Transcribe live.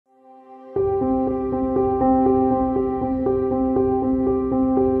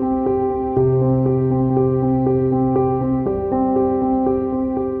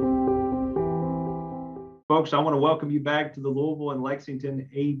folks, I want to welcome you back to the Louisville and Lexington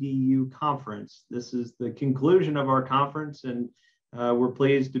ADU Conference. This is the conclusion of our conference, and we're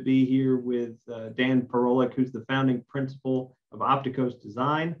pleased to be here with Dan Parolek, who's the founding principal of Optikos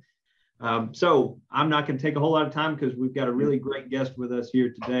Design. So I'm not going to take a whole lot of time because we've got a really great guest with us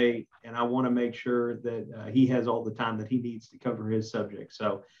here today, and I want to make sure that he has all the time that he needs to cover his subject.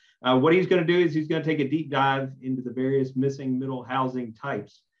 So what he's going to do is he's going to take a deep dive into the various missing middle housing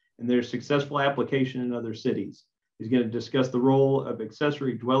types and their successful application in other cities. He's going to discuss the role of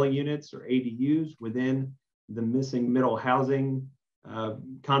accessory dwelling units or ADUs within the missing middle housing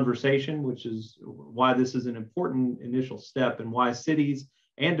conversation, which is why this is an important initial step and why cities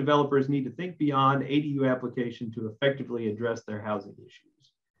and developers need to think beyond ADU application to effectively address their housing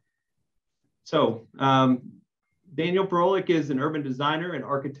issues. So Daniel Parolek is an urban designer and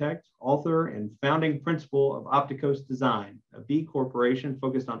architect, author, and founding principal of Optikos Design, a B Corporation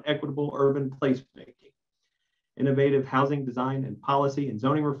focused on equitable urban placemaking, innovative housing design and policy, and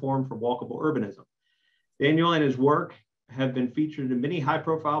zoning reform for walkable urbanism. Daniel and his work have been featured in many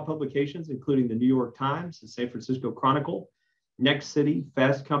high-profile publications, including the New York Times, the San Francisco Chronicle, Next City,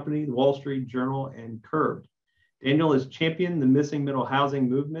 Fast Company, the Wall Street Journal, and Curbed. Daniel has championed the missing middle housing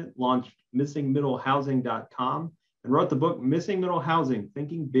movement, launched missingmiddlehousing.com, and wrote the book Missing Middle Housing,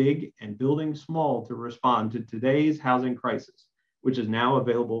 Thinking Big and Building Small to Respond to Today's Housing Crisis, which is now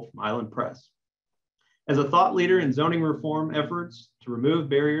available from Island Press. As a thought leader in zoning reform efforts to remove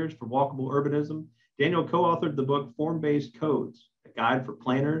barriers for walkable urbanism, Daniel co-authored the book Form-Based Codes, a guide for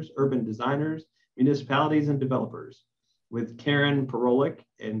planners, urban designers, municipalities, and developers, with Karen Parolek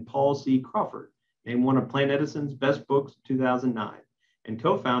and Paul C. Crawford, named one of Planet Edison's best books of 2009. And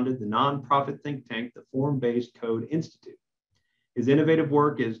co-founded the nonprofit think tank, the Form-Based Code Institute. His innovative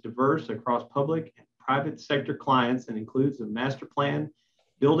work is diverse across public and private sector clients and includes a master plan,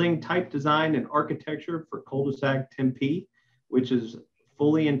 building type design and architecture for cul-de-sac Tempe, which is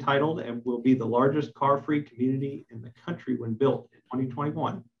fully entitled and will be the largest car-free community in the country when built in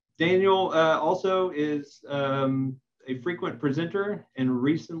 2021. Daniel also is a frequent presenter and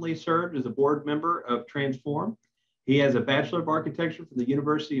recently served as a board member of Transform. He has a Bachelor of Architecture from the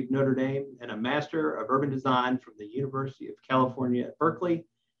University of Notre Dame and a Master of Urban Design from the University of California at Berkeley.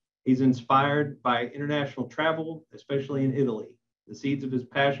 He's inspired by international travel, especially in Italy. The seeds of his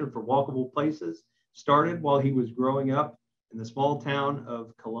passion for walkable places started while he was growing up in the small town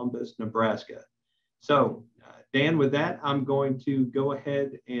of Columbus, Nebraska. So, Dan, with that, I'm going to go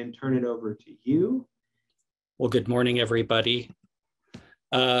ahead and turn it over to you. Well, good morning, everybody.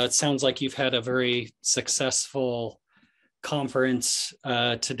 It sounds like you've had a very successful conference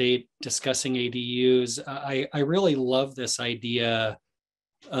to date discussing ADUs. I really love this idea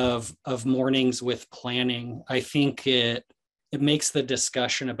of mornings with planning. I think it makes the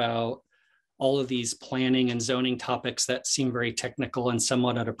discussion about all of these planning and zoning topics that seem very technical and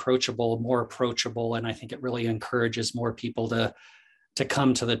somewhat unapproachable, more approachable. And I think it really encourages more people to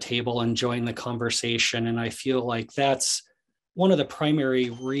come to the table and join the conversation. And I feel like that's one of the primary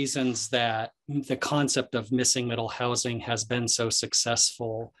reasons that the concept of missing middle housing has been so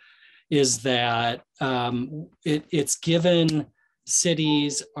successful is that it's given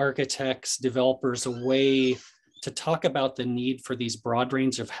cities, architects, developers a way to talk about the need for these broad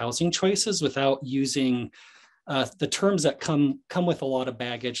range of housing choices without using the terms that come with a lot of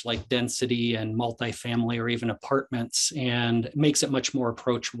baggage like density and multifamily or even apartments, and makes it much more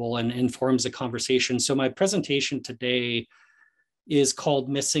approachable and informs the conversation. So my presentation today is called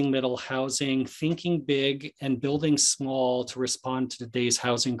Missing Middle Housing, Thinking Big and Building Small to Respond to Today's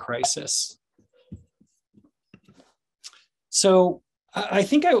Housing Crisis. So I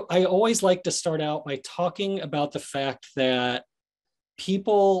think I always like to start out by talking about the fact that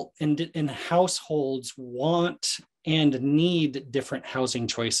people in households want and need different housing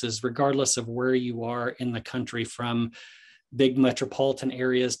choices, regardless of where you are in the country, from big metropolitan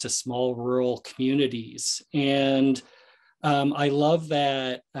areas to small rural communities. And I love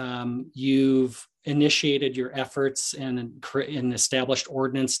that you've initiated your efforts and established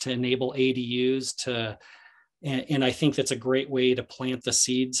ordinance to enable ADUs and I think that's a great way to plant the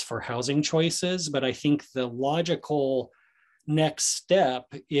seeds for housing choices. But I think the logical next step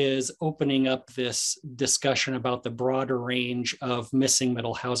is opening up this discussion about the broader range of missing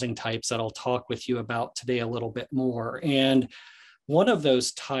middle housing types that I'll talk with you about today a little bit more. And one of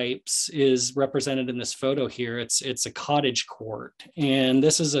those types is represented in this photo here. It's a cottage court. And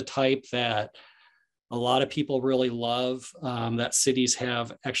this is a type that a lot of people really love, that cities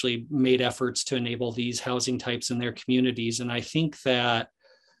have actually made efforts to enable these housing types in their communities. And I think that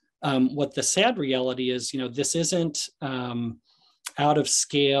what the sad reality is, this isn't out of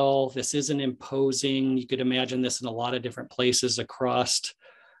scale. This isn't imposing. You could imagine this in a lot of different places across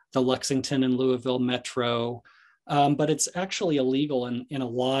the Lexington and Louisville metro. But it's actually illegal in a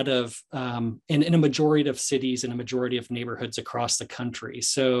lot of, in a majority of cities and a majority of neighborhoods across the country.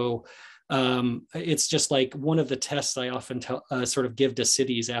 So it's just like one of the tests I often sort of give to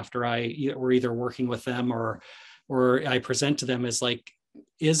cities after we're either working with them or I present to them is like,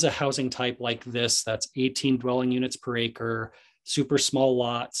 is a housing type like this that's 18 dwelling units per acre, super small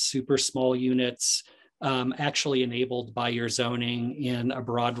lots, super small units, actually enabled by your zoning in a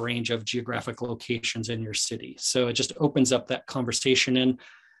broad range of geographic locations in your city. So it just opens up that conversation. And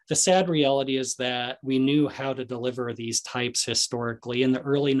the sad reality is that we knew how to deliver these types historically. In the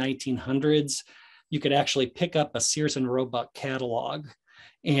early 1900s, you could actually pick up a Sears and Roebuck catalog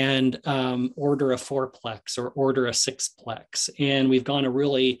and order a fourplex or order a sixplex. And we've gone a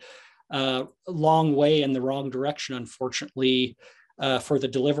really long way in the wrong direction, unfortunately, for the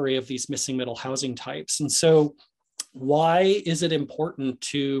delivery of these missing middle housing types. And so why is it important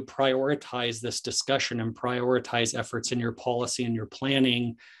to prioritize this discussion and prioritize efforts in your policy and your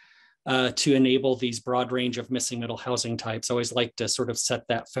planning to enable these broad range of missing middle housing types? I always like to sort of set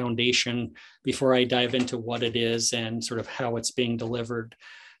that foundation before I dive into what it is and sort of how it's being delivered.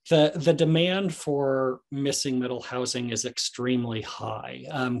 The demand for missing middle housing is extremely high.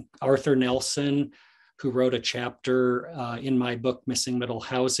 Arthur Nelson, who wrote a chapter in my book, Missing Middle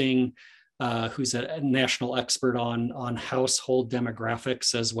Housing, who's a national expert on household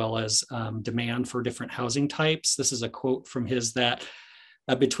demographics as well as demand for different housing types. This is a quote from his that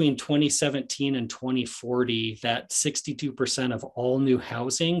between 2017 and 2040, that 62% of all new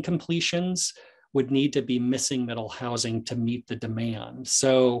housing completions would need to be missing middle housing to meet the demand.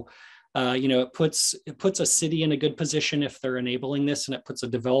 So, it puts a city in a good position if they're enabling this, and it puts a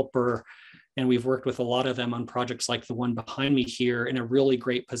developer, and we've worked with a lot of them on projects like the one behind me here, in a really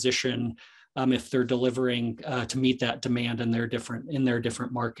great position if they're delivering to meet that demand in their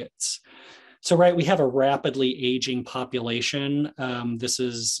different markets. So, right, we have a rapidly aging population. This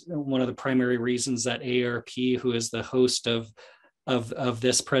is one of the primary reasons that AARP, who is the host of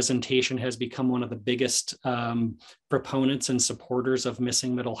this presentation, has become one of the biggest proponents and supporters of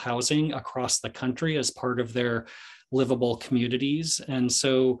missing middle housing across the country as part of their livable communities. And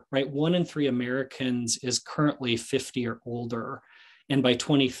so, right, 1 in 3 Americans is currently 50 or older. And by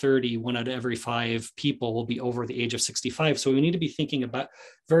 2030, 1 out of every 5 people will be over the age of 65. So we need to be thinking about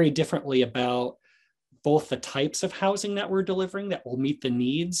very differently about both the types of housing that we're delivering that will meet the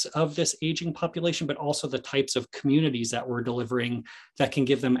needs of this aging population, but also the types of communities that we're delivering that can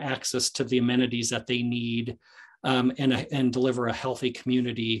give them access to the amenities that they need and deliver a healthy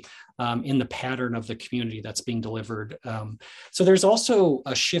community in the pattern of the community that's being delivered. So there's also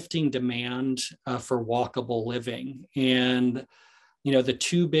a shifting demand for walkable living. And the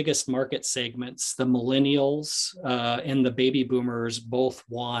 2 biggest market segments, the millennials and the baby boomers, both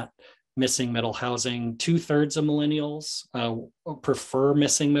want missing middle housing. 2/3 of millennials prefer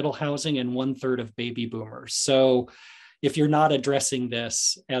missing middle housing, and 1/3 of baby boomers. So if you're not addressing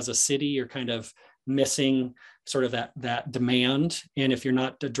this as a city, you're kind of missing sort of that demand. And if you're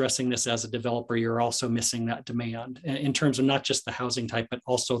not addressing this as a developer, you're also missing that demand in terms of not just the housing type, but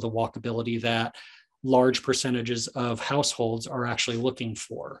also the walkability that large percentages of households are actually looking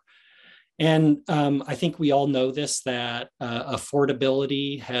for. And I think we all know this, that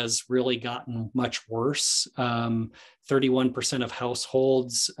affordability has really gotten much worse. 31% of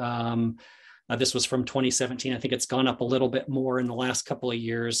households, this was from 2017, I think it's gone up a little bit more in the last couple of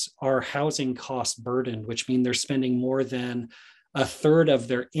years, are housing cost burdened, which means they're spending more than 1/3 of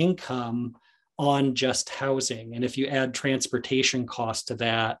their income on just housing. And if you add transportation costs to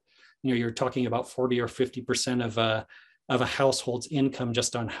that, you're talking about 40 or 50% of a household's income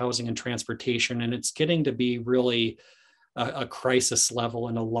just on housing and transportation. And it's getting to be really a crisis level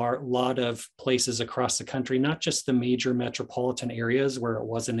in a lot of places across the country, not just the major metropolitan areas where it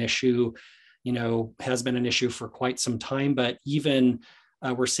was an issue, has been an issue for quite some time, but even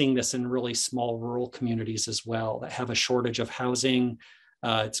we're seeing this in really small rural communities as well that have a shortage of housing.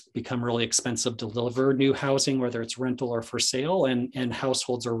 It's become really expensive to deliver new housing, whether it's rental or for sale, and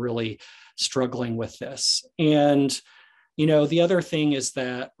households are really struggling with this. And the other thing is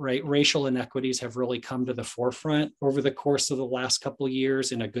that, right, racial inequities have really come to the forefront over the course of the last couple of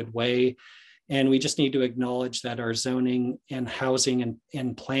years in a good way. And we just need to acknowledge that our zoning and housing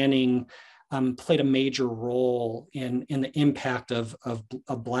and planning played a major role in the impact of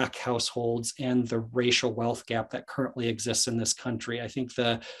Black households and the racial wealth gap that currently exists in this country. I think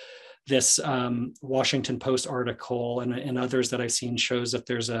this Washington Post article and others that I've seen shows that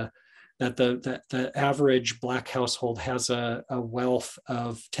there's that the average Black household has a wealth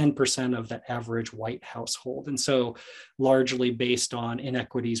of 10% of the average white household. And so largely based on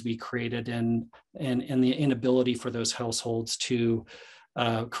inequities we created and the inability for those households to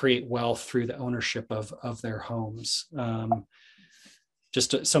create wealth through the ownership of their homes.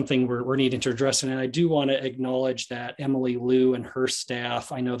 Just something we're needing to address. And I do want to acknowledge that Emily Liu and her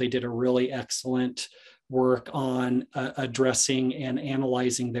staff, I know they did a really excellent work on addressing and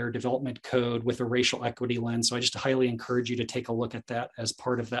analyzing their development code with a racial equity lens. So I just highly encourage you to take a look at that as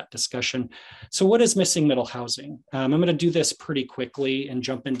part of that discussion. So what is missing middle housing? I'm going to do this pretty quickly and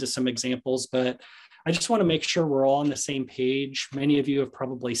jump into some examples, but I just want to make sure we're all on the same page. Many of you have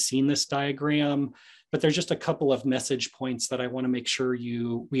probably seen this diagram, but there's just a couple of message points that I want to make sure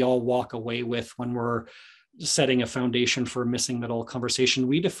we all walk away with when we're setting a foundation for a missing middle conversation.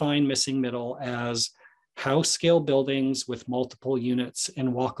 We define missing middle as house scale buildings with multiple units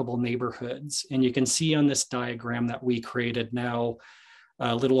in walkable neighborhoods. And you can see on this diagram that we created now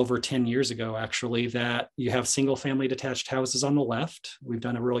a little over 10 years ago, actually, that you have single family detached houses on the left. We've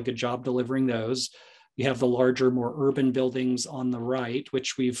done a really good job delivering those. You have the larger, more urban buildings on the right,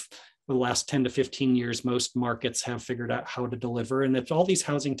 which we've, for the last 10 to 15 years, most markets have figured out how to deliver. And it's all these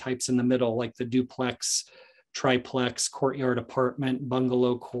housing types in the middle, like the duplex, triplex, courtyard apartment,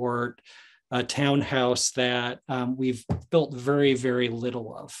 bungalow court, a townhouse that we've built very, very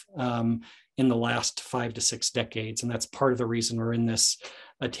little of in the last 5 to 6 decades. And that's part of the reason we're in this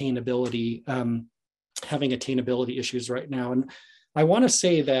attainability, having attainability issues right now. And I want to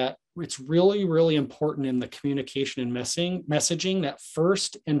say that it's really, really important in the communication and messaging that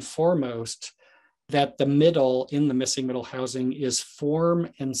first and foremost, that the middle in the missing middle housing is form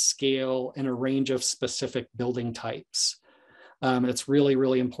and scale in a range of specific building types. It's really,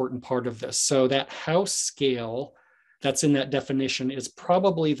 really important part of this. So that house scale that's in that definition is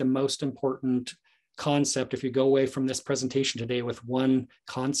probably the most important concept. If you go away from this presentation today with one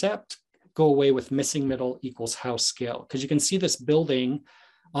concept, go away with missing middle equals house scale. Because you can see this building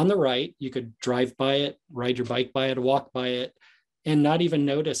on the right, you could drive by it, ride your bike by it, walk by it, and not even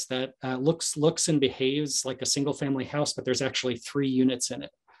notice that looks and behaves like a single family house, but there's actually 3 units in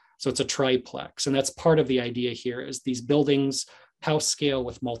it. So it's a triplex. And that's part of the idea here is these buildings, house scale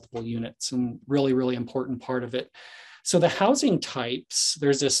with multiple units, and really, really important part of it. So the housing types,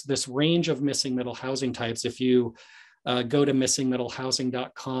 there's this range of missing middle housing types. If you go to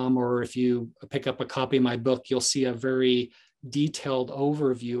missingmiddlehousing.com, or if you pick up a copy of my book, you'll see a very detailed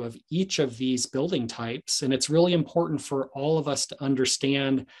overview of each of these building types. And it's really important for all of us to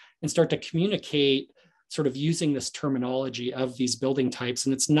understand and start to communicate sort of using this terminology of these building types.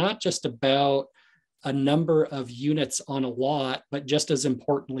 And it's not just about a number of units on a lot, but just as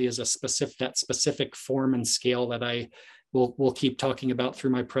importantly as that specific form and scale that I will keep talking about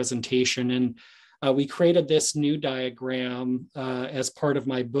through my presentation. And we created this new diagram as part of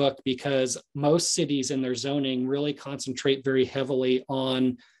my book because most cities in their zoning really concentrate very heavily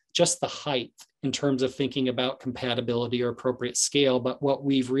on just the height in terms of thinking about compatibility or appropriate scale. But what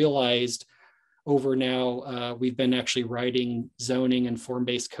we've realized over now, we've been actually writing zoning and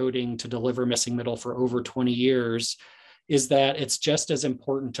form-based coding to deliver missing middle for over 20 years, is that it's just as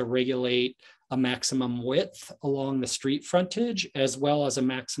important to regulate a maximum width along the street frontage, as well as a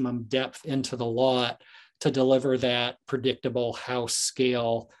maximum depth into the lot to deliver that predictable house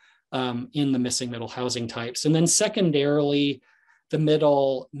scale in the missing middle housing types. And then secondarily, the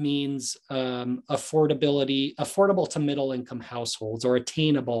middle means affordable to middle income households, or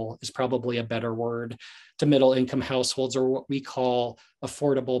attainable is probably a better word, to middle income households, or what we call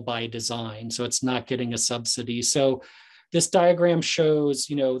affordable by design. So it's not getting a subsidy. So this diagram shows,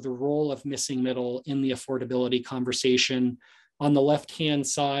 the role of missing middle in the affordability conversation. On the left-hand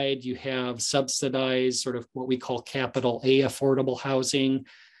side, you have subsidized, sort of what we call capital A affordable housing,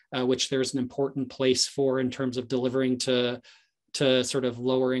 which there's an important place for in terms of delivering to sort of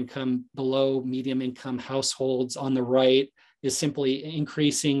lower income, below medium income households. On the right is simply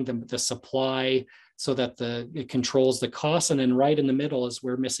increasing the supply so that it controls the cost. And then right in the middle is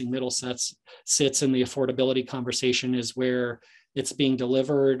where missing middle sits in the affordability conversation, is where it's being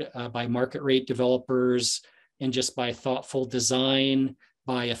delivered by market rate developers and just by thoughtful design,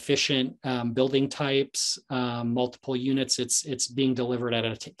 by efficient building types, multiple units. It's being delivered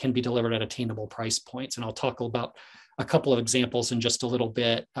can be delivered at attainable price points. And I'll talk about a couple of examples in just a little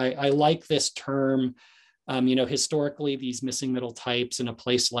bit. I like this term. Historically, these missing middle types in a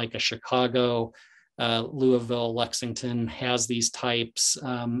place like a Chicago, Louisville, Lexington has these types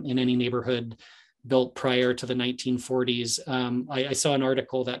in any neighborhood built prior to the 1940s. I saw an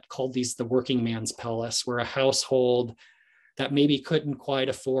article that called these the working man's palace, where a household that maybe couldn't quite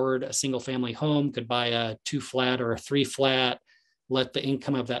afford a single family home, could buy a 2-flat or a 3-flat, let the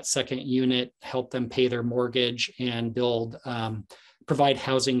income of that second unit help them pay their mortgage and provide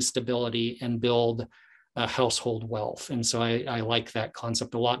housing stability and build household wealth. And so I like that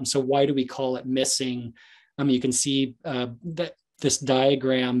concept a lot. And so why do we call it missing? You can see that this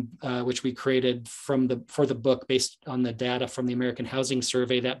diagram, which we created for the book based on the data from the American Housing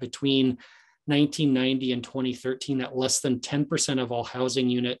Survey, that between 1990 and 2013, that less than 10% of all housing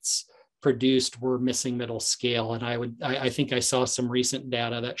units produced were missing middle scale. And I think I saw some recent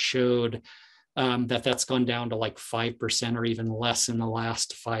data that showed that's gone down to like 5% or even less in the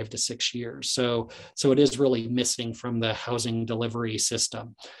last 5 to 6 years. So it is really missing from the housing delivery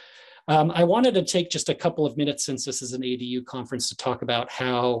system. I wanted to take just a couple of minutes, since this is an ADU conference, to talk about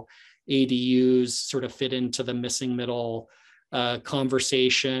how ADUs sort of fit into the missing middle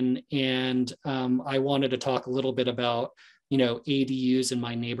conversation. And I wanted to talk a little bit about, ADUs in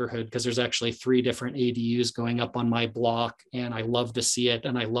my neighborhood, because there's actually 3 different ADUs going up on my block, and I love to see it,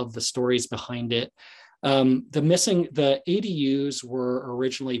 and I love the stories behind it. The ADUs were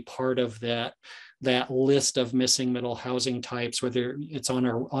originally part of that list of missing middle housing types, whether it's on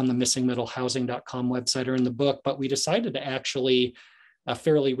the missingmiddlehousing.com website or in the book, but we decided to actually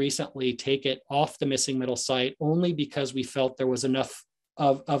fairly recently take it off the missing middle site, only because we felt there was enough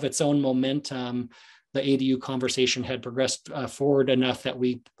of its own momentum. The ADU conversation had progressed forward enough that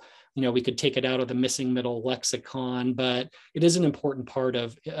we could take it out of the missing middle lexicon, but it is an important part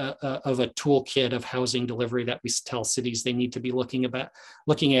of a toolkit of housing delivery that we tell cities they need to be looking at.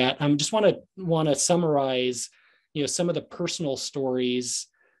 I just want to summarize, some of the personal stories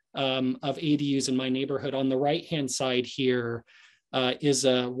of ADUs in my neighborhood. On the right-hand side here is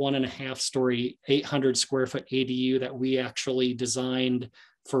a 1.5-story, 800 square foot ADU that we actually designed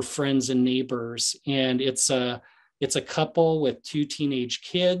for friends and neighbors, and it's a couple with 2 teenage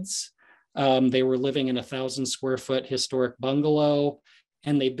kids. They were living in a 1,000 square foot historic bungalow,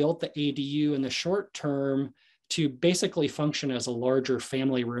 and they built the ADU in the short term to basically function as a larger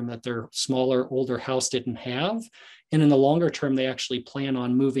family room that their smaller, older house didn't have. And in the longer term, they actually plan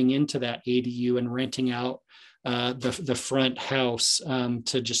on moving into that ADU and renting out the front house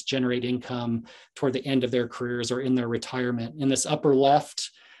to just generate income toward the end of their careers or in their retirement. In this upper left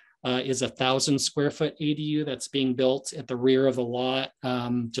is a 1,000 square foot ADU that's being built at the rear of the lot,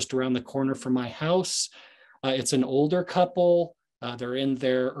 just around the corner from my house. It's an older couple. They're in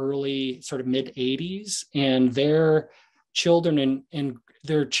their early sort of mid 80s, and their children and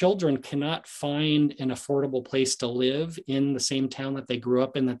their children cannot find an affordable place to live in the same town that they grew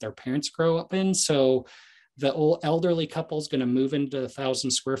up in, that their parents grew up in. So the old elderly couple is going to move into the 1,000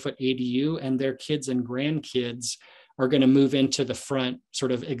 square foot ADU, and their kids and grandkids are going to move into the front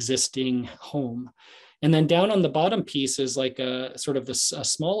sort of existing home. And then down on the bottom piece is like a sort of a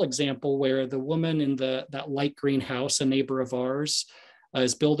small example where the woman in that light green house, a neighbor of ours,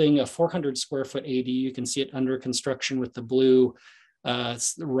 is building a 400 square foot ADU. You can see it under construction with the blue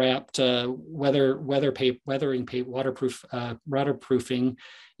wrapped waterproofing.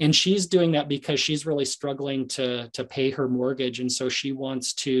 And she's doing that because she's really struggling to pay her mortgage. And so she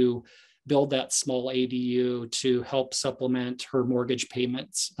wants to build that small ADU to help supplement her mortgage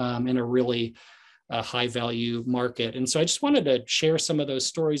payments in a really high value market. And so I just wanted to share some of those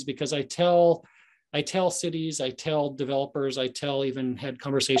stories, because I tell cities, I tell developers, even had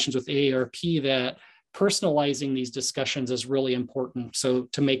conversations with AARP that personalizing these discussions is really important. So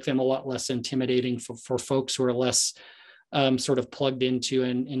to make them a lot less intimidating for folks who are less sort of plugged into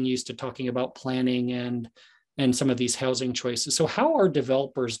and used to talking about planning and some of these housing choices. So how are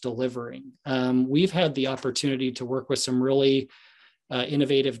developers delivering? We've had the opportunity to work with some really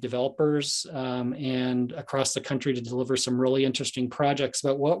innovative developers and across the country to deliver some really interesting projects.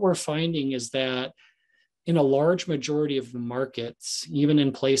 But what we're finding is that in a large majority of the markets, even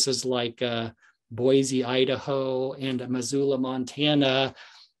in places like Boise, Idaho, and Missoula, Montana,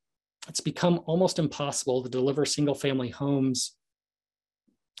 it's become almost impossible to deliver single family homes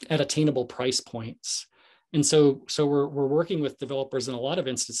at attainable price points. And so we're working with developers in a lot of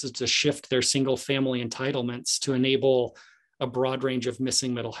instances to shift their single family entitlements to enable a broad range of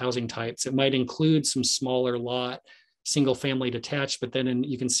missing middle housing types. It might include some smaller lot, single family detached, but then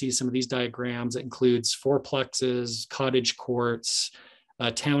you can see some of these diagrams. It includes fourplexes, cottage courts,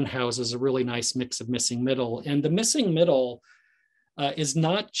 townhouses, a really nice mix of missing middle. And the missing middle is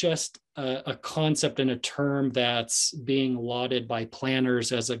not just a concept and a term that's being lauded by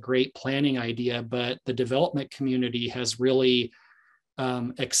planners as a great planning idea, but the development community has really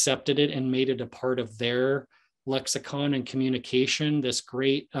accepted it and made it a part of their lexicon and communication. This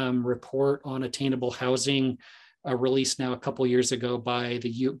great report on attainable housing released now a couple years ago by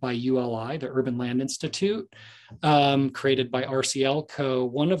ULI, the Urban Land Institute, created by RCL Co.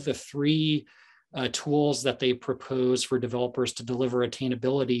 One of the three tools that they propose for developers to deliver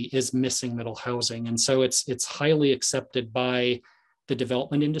attainability is missing middle housing. And so it's highly accepted by the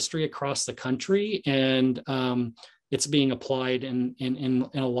development industry across the country, and it's being applied in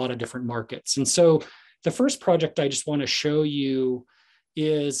a lot of different markets. And so the first project I just want to show you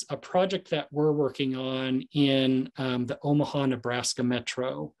is a project that we're working on in the Omaha, Nebraska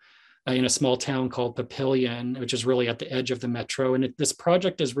metro, in a small town called Papillion, which is really at the edge of the metro. And this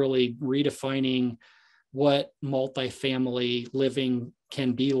project is really redefining what multifamily living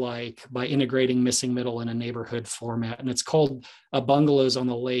can be like by integrating missing middle in a neighborhood format. And it's called Bungalows on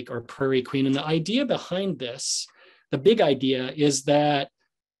the Lake, or Prairie Queen. And the idea behind this, the big idea, is that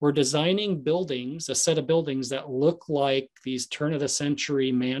we're designing buildings, a set of buildings that look like these turn of the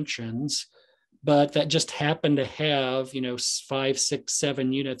century mansions, but that just happen to have, 5, 6,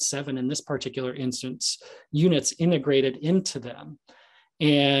 7 units, 7 in this particular instance, units integrated into them.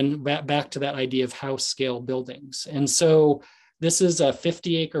 And back to that idea of house scale buildings. And so this is a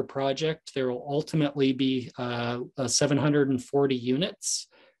 50-acre project. There will ultimately be 740 units.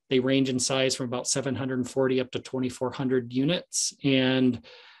 They range in size from about 740 up to 2,400 units. And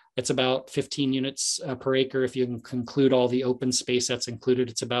it's about 15 units per acre. If you can include all the open space that's included,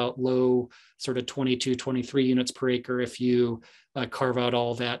 it's about low sort of 22, 23 units per acre if you carve out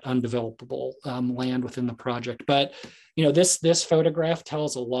all that undevelopable land within the project. But this photograph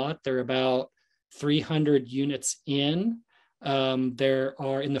tells a lot. There are about 300 units in. There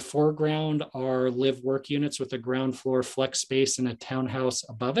are, in the foreground, are live work units with a ground floor flex space and a townhouse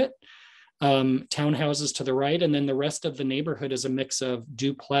above it. Townhouses to the right, and then the rest of the neighborhood is a mix of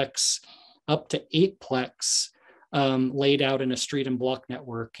duplex up to 8plex, laid out in a street and block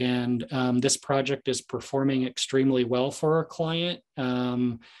network. And this project is performing extremely well for our client.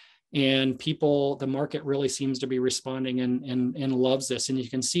 And the market really seems to be responding and loves this. And you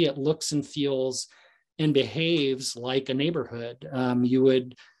can see it looks and feels and behaves like a neighborhood.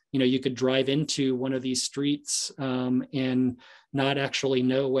 You could drive into one of these streets and not actually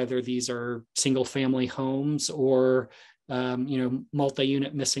know whether these are single family homes or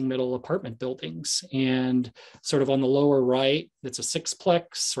multi-unit missing middle apartment buildings. And sort of on the lower right, it's a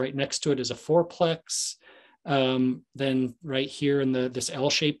 6plex. Right next to it is a 4plex. Then right here in this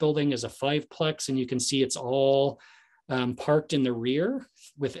L-shaped building is a 5plex, and you can see it's all parked in the rear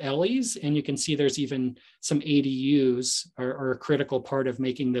with alleys. And you can see there's even some ADUs are a critical part of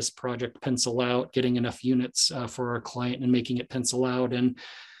making this project pencil out, getting enough units for our client and making it pencil out. And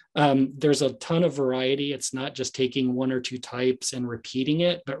there's a ton of variety. It's not just taking 1 or 2 types and repeating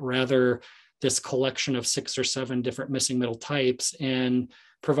it, but rather this collection of 6 or 7 different missing middle types and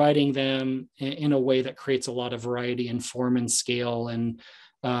providing them in a way that creates a lot of variety in form and scale, and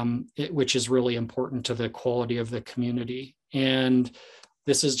which is really important to the quality of the community. And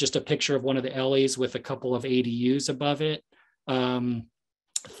this is just a picture of one of the alleys with a couple of ADUs above it.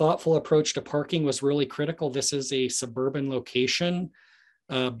 Thoughtful approach to parking was really critical. This is a suburban location,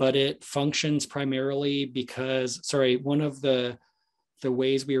 but it functions primarily because, one of the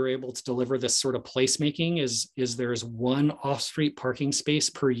ways we were able to deliver this sort of placemaking is there's 1 off-street parking space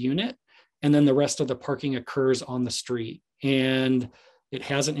per unit, and then the rest of the parking occurs on the street. And it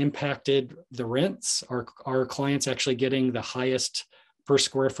hasn't impacted the rents. Our clients actually getting the highest per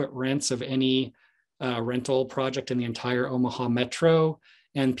square foot rents of any rental project in the entire Omaha metro.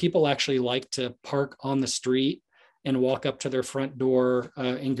 And people actually like to park on the street and walk up to their front door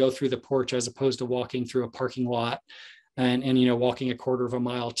and go through the porch, as opposed to walking through a parking lot and walking a quarter of a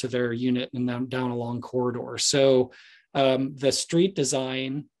mile to their unit and then down a long corridor. So the street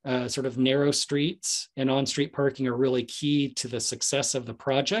design, sort of narrow streets and on-street parking, are really key to the success of the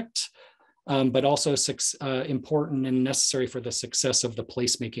project, but also important and necessary for the success of the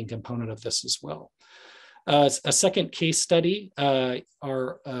placemaking component of this as well. A second case study another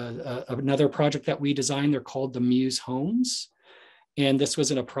project that we designed. They're called the Muse Homes. And this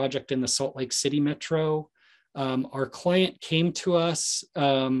was in a project in the Salt Lake City metro. Our client came to us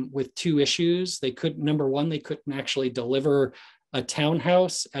with 2 issues. Number one, they couldn't actually deliver a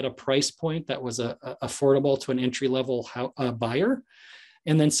townhouse at a price point that was affordable to an entry-level buyer.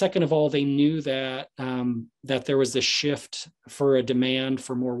 And then second of all, they knew that there was this shift for a demand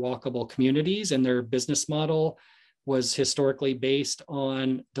for more walkable communities, and their business model was historically based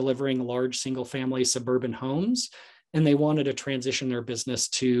on delivering large single-family suburban homes. And they wanted to transition their business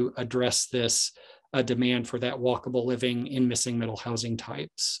to address this demand for that walkable living in missing middle housing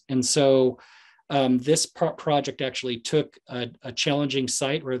types. And so this project actually took a challenging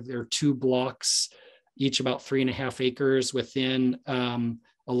site where there are 2 blocks each about 3.5 acres within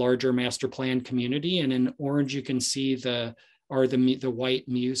a larger master plan community. And in orange, you can see the white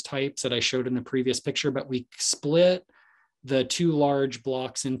muse types that I showed in the previous picture, but we split the 2 large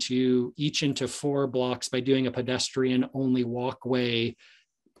blocks into 4 blocks by doing a pedestrian only walkway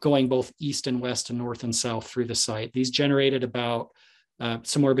going both east and west and north and south through the site. These generated about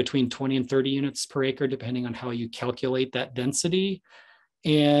somewhere between 20 and 30 units per acre, depending on how you calculate that density.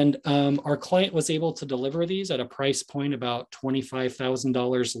 And our client was able to deliver these at a price point about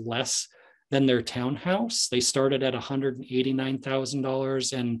 $25,000 less than their townhouse. They started at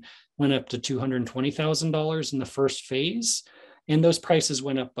 $189,000 and went up to $220,000 in the first phase. And those prices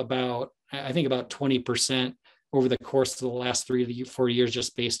went up about 20% over the course of the last 3 to 4 years,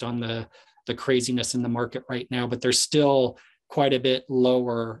 just based on the craziness in the market right now. But they're still quite a bit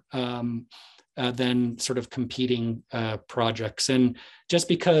lower than sort of competing projects. And just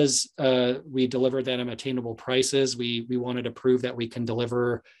because we delivered that at attainable prices, we wanted to prove that we can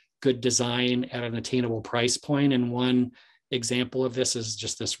deliver good design at an attainable price point. And one example of this is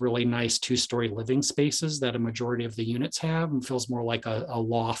just this really nice 2-story living spaces that a majority of the units have, and feels more like a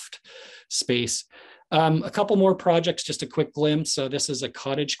loft space. A couple more projects, just a quick glimpse. So this is a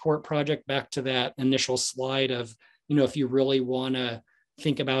cottage court project, back to that initial slide of, if you really want to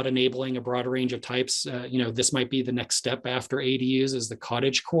think about enabling a broader range of types, this might be the next step after ADUs, is the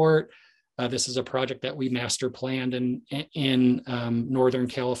cottage court. This is a project that we master planned in Northern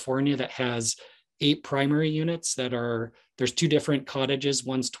California that has 8 primary units there's 2 different cottages.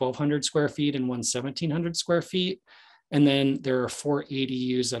 One's 1,200 square feet and one's 1,700 square feet. And then there are 4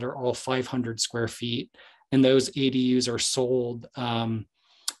 ADUs that are all 500 square feet. And those ADUs are sold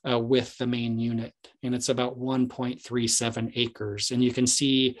with the main unit. And it's about 1.37 acres. And you can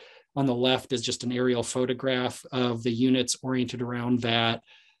see on the left is just an aerial photograph of the units oriented around that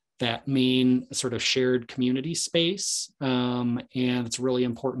main sort of shared community space. And it's a really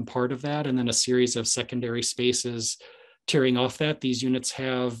important part of that. And then a series of secondary spaces tearing off that. These units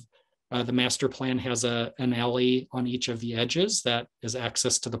have, the master plan has an alley on each of the edges that is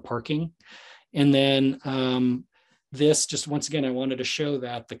access to the parking. And then this, just once again, I wanted to show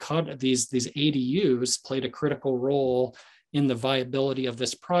that these ADUs played a critical role in the viability of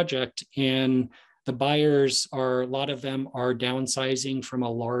this project. And the buyers a lot of them are downsizing from a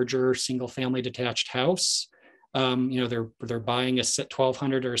larger single family detached house. They're buying a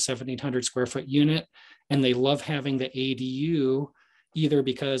 1,200 or a 1,700 square foot unit, and they love having the ADU, either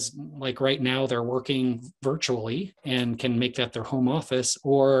because, like right now, they're working virtually and can make that their home office,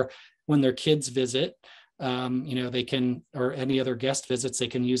 or when their kids visit, they can, or any other guest visits, they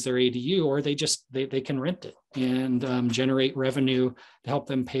can use their ADU, or they can rent it and generate revenue to help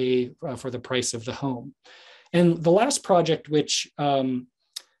them pay for the price of the home. And the last project, which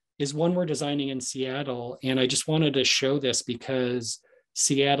is one we're designing in Seattle, and I just wanted to show this because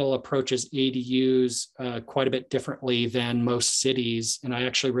Seattle approaches ADUs quite a bit differently than most cities, and I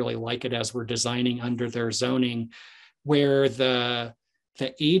actually really like it as we're designing under their zoning, where the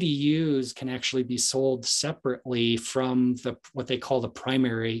ADUs can actually be sold separately from what they call the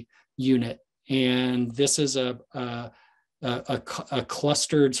primary unit. And this is a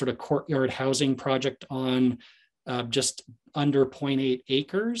clustered sort of courtyard housing project on just under 0.8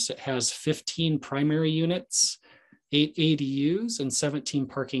 acres. It has 15 primary units, 8 ADUs, and 17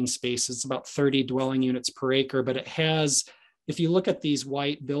 parking spaces, about 30 dwelling units per acre. But it has, if you look at these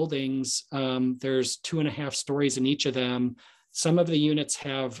white buildings, there's 2.5 stories in each of them. Some of the units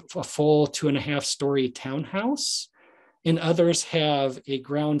have a full 2.5-story townhouse, and others have a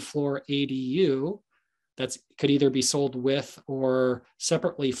ground floor ADU that could either be sold with or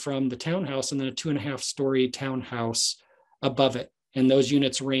separately from the townhouse, and then a 2.5-story townhouse above it. And those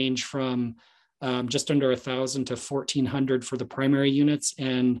units range from just under 1,000 to 1,400 for the primary units,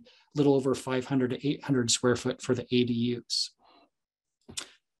 and a little over 500 to 800 square foot for the ADUs.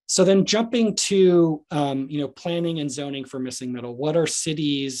 So then jumping to planning and zoning for missing middle, what are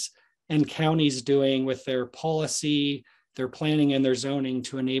cities and counties doing with their policy, their planning, and their zoning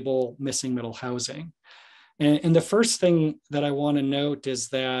to enable missing middle housing? And the first thing that I want to note is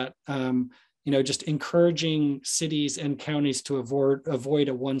that just encouraging cities and counties to avoid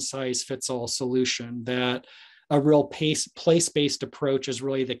a one-size-fits-all solution, that a real place-based approach is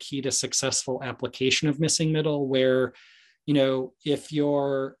really the key to successful application of missing middle, where if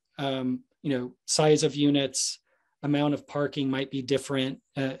your size of units, amount of parking might be different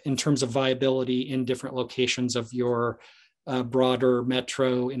in terms of viability in different locations of your broader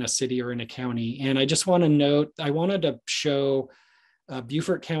metro in a city or in a county. And I just want to note, I wanted to show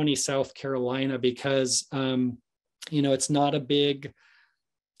Beaufort County, South Carolina, because it's not a big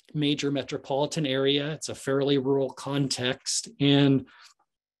major metropolitan area. It's a fairly rural context. And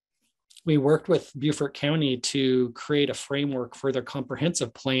we worked with Beaufort County to create a framework for their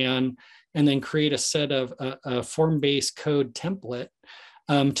comprehensive plan and then create a set of a form-based code template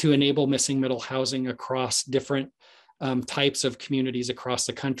to enable missing middle housing across different types of communities across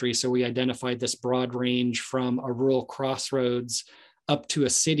the country. So we identified this broad range from a rural crossroads up to a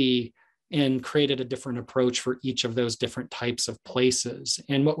city and created a different approach for each of those different types of places.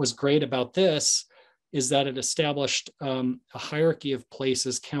 And what was great about this is that it established a hierarchy of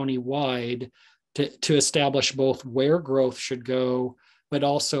places countywide to establish both where growth should go, but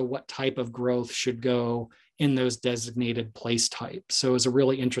also what type of growth should go in those designated place types. So it was a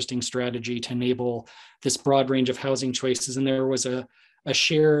really interesting strategy to enable this broad range of housing choices. And there was a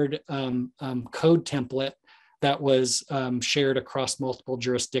shared code template that was shared across multiple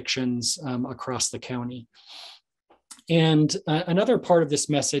jurisdictions across the county. And another part of this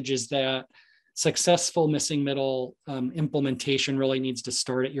message is that successful missing middle implementation really needs to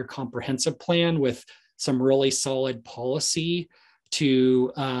start at your comprehensive plan with some really solid policy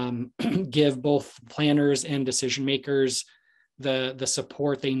to give both planners and decision makers the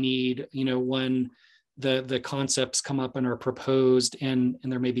support they need, when the concepts come up and are proposed and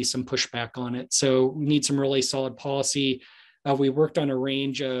there may be some pushback on it. So we need some really solid policy. We worked on a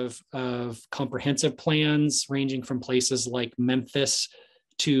range of comprehensive plans ranging from places like Memphis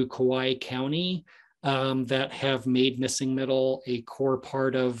to Kauai County that have made missing middle a core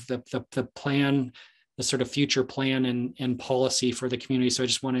part of the plan, the sort of future plan and policy for the community. So I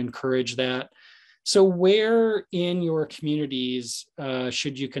just want to encourage that. So where in your communities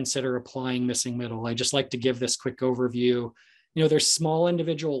should you consider applying missing middle? I just like to give this quick overview. There's small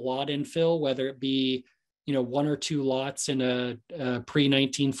individual lot infill, whether it be, one or two lots in a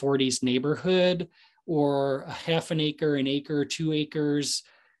pre-1940s neighborhood, or a half an acre, 2 acres,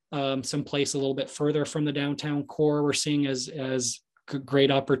 someplace a little bit further from the downtown core, we're seeing as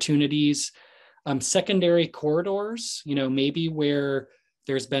great opportunities. Secondary corridors, maybe where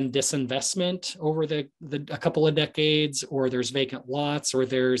there's been disinvestment over a couple of decades, or there's vacant lots, or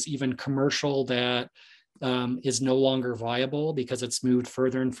there's even commercial that is no longer viable because it's moved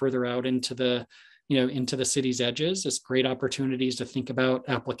further and further out into the city's edges. It's great opportunities to think about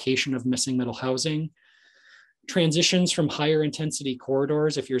application of missing middle housing. Transitions from higher intensity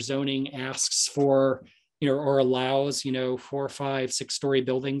corridors, if your zoning asks for, or allows, 4, 5, 6-story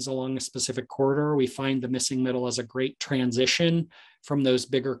buildings along a specific corridor, we find the missing middle as a great transition from that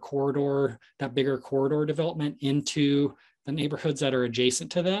bigger corridor development into the neighborhoods that are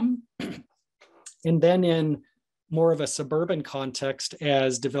adjacent to them. And then in more of a suburban context,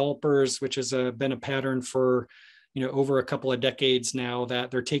 as developers, which has been a pattern for, over a couple of decades now,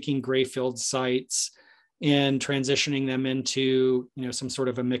 that they're taking gray field sites and transitioning them into, some sort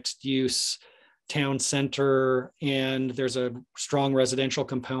of a mixed use town center, and there's a strong residential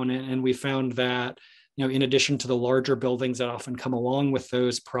component. And we found that, in addition to the larger buildings that often come along with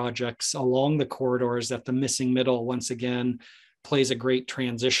those projects along the corridors, that the missing middle, once again, plays a great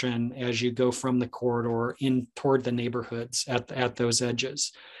transition as you go from the corridor in toward the neighborhoods at those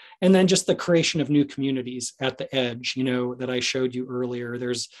edges. And then just the creation of new communities at the edge, that I showed you earlier.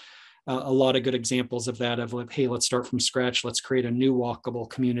 There's a lot of good examples of that, of like, hey, let's start from scratch. Let's create a new walkable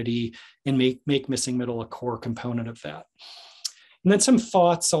community and make missing middle a core component of that. And then some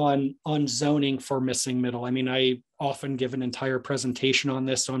thoughts on zoning for missing middle. I often give an entire presentation on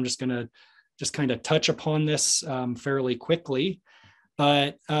this, so I'm just going to kind of touch upon this fairly quickly.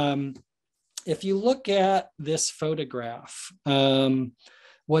 But if you look at this photograph,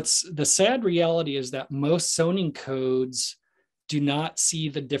 what's the sad reality is that most zoning codes do not see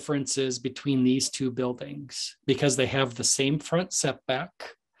the differences between these two buildings because they have the same front setback,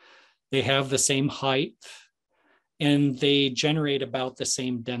 they have the same height, and they generate about the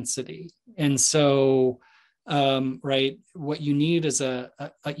same density. And so, what you need is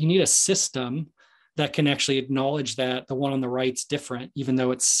you need a system that can actually acknowledge that the one on the right's different, even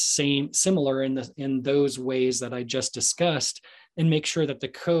though it's similar in those ways that I just discussed, and make sure that the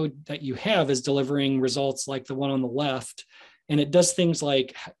code that you have is delivering results like the one on the left. And it does things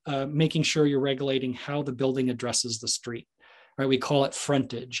like making sure you're regulating how the building addresses the street. Right, we call it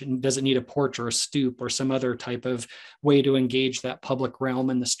frontage, and does it need a porch or a stoop or some other type of way to engage that public realm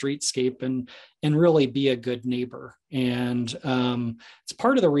in the streetscape and really be a good neighbor. And it's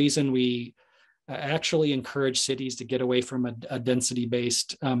part of the reason we actually encourage cities to get away from a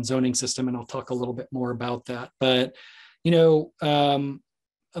density-based zoning system, and I'll talk a little bit more about that. But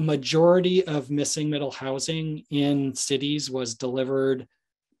a majority of missing middle housing in cities was delivered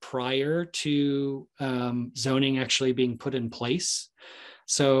prior to zoning actually being put in place.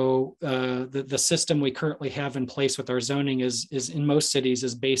 So the system we currently have in place with our zoning is in most cities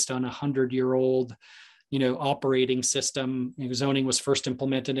is based on 100-year-old, operating system. Zoning was first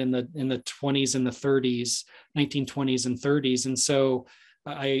implemented in the 20s and the 30s, 1920s and 30s, and so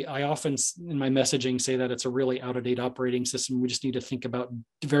I often in my messaging say that it's a really out-of-date operating system. We just need to think about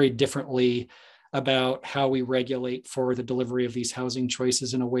very differently about how we regulate for the delivery of these housing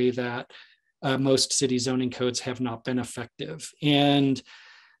choices in a way that most city zoning codes have not been effective. And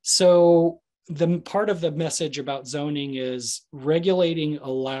so the part of the message about zoning is regulating a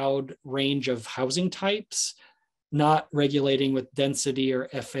loud range of housing types, not regulating with density or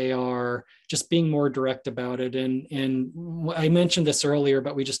FAR, just being more direct about it. And I mentioned this earlier,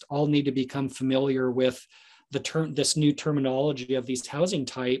 but we just all need to become familiar with this new terminology of these housing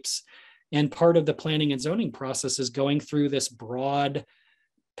types. And part of the planning and zoning process is going through this broad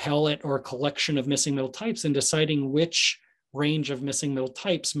palette or collection of missing middle types and deciding which range of missing middle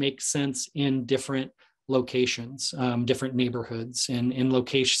types makes sense in different locations, different neighborhoods, and in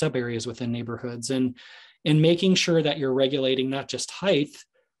location sub areas within neighborhoods, and making sure that you're regulating not just height,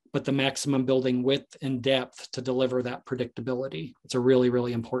 but the maximum building width and depth to deliver that predictability. It's a really,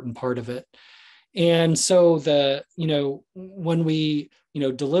 really important part of it. And so when we,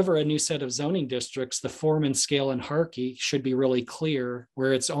 deliver a new set of zoning districts, the form and scale and hierarchy should be really clear,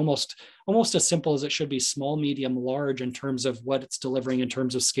 where it's almost as simple as it should be: small, medium, large in terms of what it's delivering in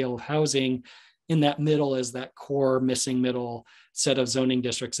terms of scale of housing. In that middle is that core missing middle set of zoning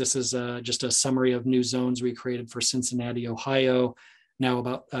districts. This is just a summary of new zones we created for Cincinnati, Ohio, now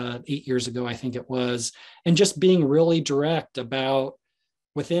about 8 years ago, I think it was, and just being really direct about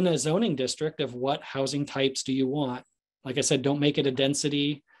within a zoning district of what housing types do you want. Like I said, don't make it a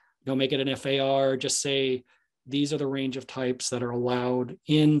density, don't make it an FAR, just say these are the range of types that are allowed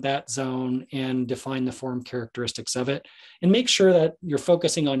in that zone and define the form characteristics of it. And make sure that you're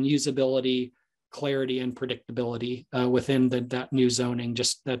focusing on usability, clarity, and predictability within that new zoning.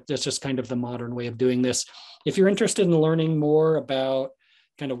 That's just kind of the modern way of doing this. If you're interested in learning more about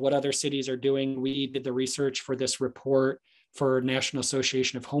kind of what other cities are doing, we did the research for this report for National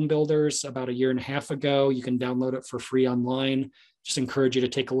Association of Home Builders about 1.5 years ago. You can download it for free online. Just encourage you to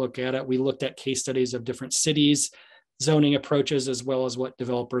take a look at it. We looked at case studies of different cities, zoning approaches, as well as what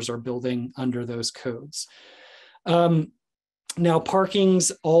developers are building under those codes. Now,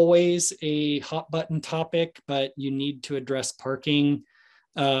 parking's always a hot button topic, but you need to address parking.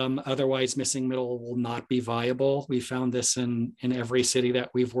 Otherwise, missing middle will not be viable. We found this in every city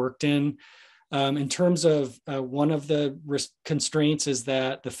that we've worked in. In terms of one of the constraints is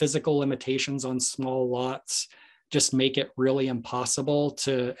that the physical limitations on small lots just make it really impossible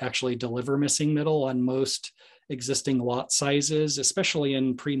to actually deliver missing middle on most existing lot sizes, especially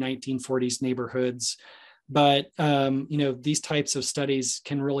in pre-1940s neighborhoods. But these types of studies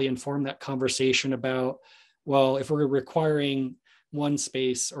can really inform that conversation about, well, if we're requiring one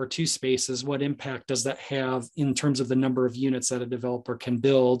space or two spaces, what impact does that have in terms of the number of units that a developer can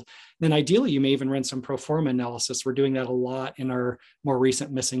build? Then ideally, you may even run some pro forma analysis. We're doing that a lot in our more recent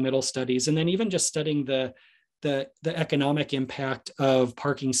missing middle studies. And then even just studying the economic impact of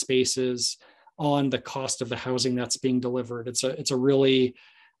parking spaces on the cost of the housing that's being delivered. It's a really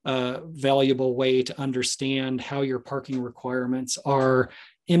valuable way to understand how your parking requirements are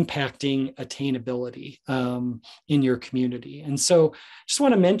impacting attainability in your community. And so just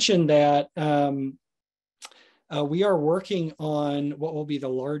want to mention that we are working on what will be the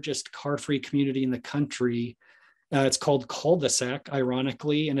largest car-free community in the country. It's called Cul-de-sac,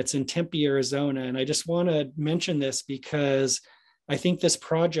 ironically, and it's in Tempe, Arizona. And I just want to mention this because I think this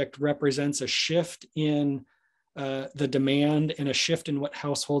project represents a shift in the demand and a shift in what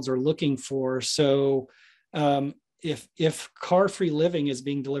households are looking for. So if car-free living is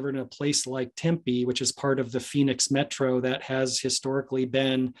being delivered in a place like Tempe, which is part of the Phoenix Metro that has historically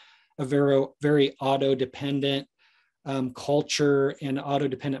been a very, very auto-dependent culture and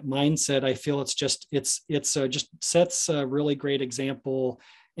auto-dependent mindset, I feel it just sets a really great example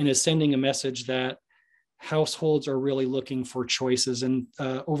and is sending a message that households are really looking for choices. And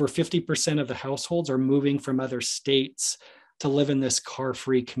over 50% of the households are moving from other states to live in this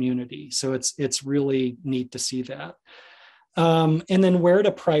car-free community. So it's really neat to see that. And then where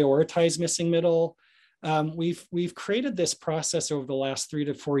to prioritize missing middle. We've created this process over the last 3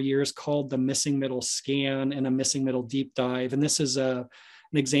 to 4 years called the missing middle scan and a missing middle deep dive. And this is an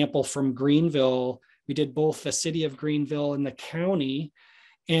example from Greenville. We did both the city of Greenville and the county,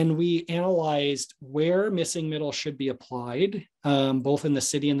 and we analyzed where missing middle should be applied, both in the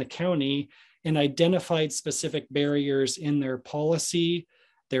city and the county, and identified specific barriers in their policy,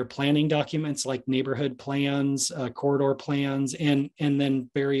 their planning documents like neighborhood plans, corridor plans, and then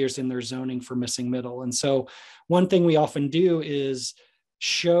barriers in their zoning for missing middle. And so one thing we often do is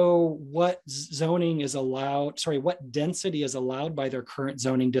show what zoning is allowed, what density is allowed by their current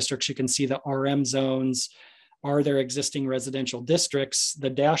zoning districts. You can see the RM zones are their existing residential districts. The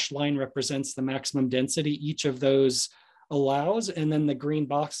dashed line represents the maximum density each of those allows. And then the green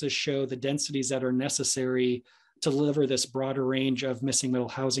boxes show the densities that are necessary to deliver this broader range of missing middle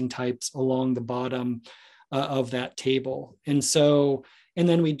housing types along the bottom of that table. And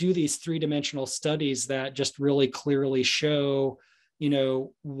then we do these three-dimensional studies that just really clearly show,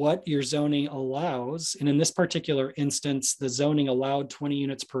 what your zoning allows. And in this particular instance, the zoning allowed 20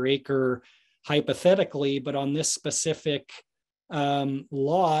 units per acre hypothetically, but on this specific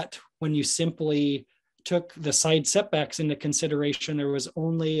lot, when you simply took the side setbacks into consideration, there was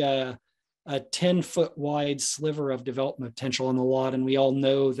only a 10-foot wide sliver of development potential on the lot. And we all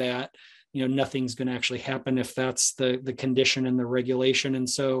know that, nothing's going to actually happen if that's the condition and the regulation. And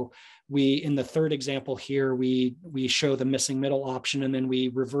so in the third example here, we show the missing middle option, and then we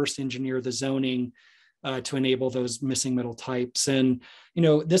reverse engineer the zoning to enable those missing middle types. And,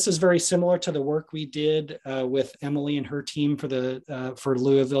 this is very similar to the work we did with Emily and her team for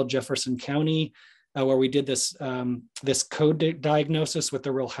Louisville, Jefferson County, where we did this code diagnosis with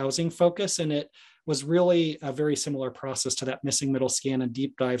the real housing focus. And it was really a very similar process to that missing middle scan and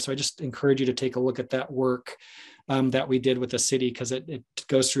deep dive. So I just encourage you to take a look at that work that we did with the city, because it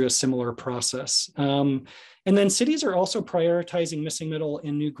goes through a similar process. And then cities are also prioritizing missing middle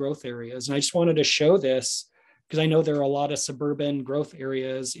in new growth areas. And I just wanted to show this because I know there are a lot of suburban growth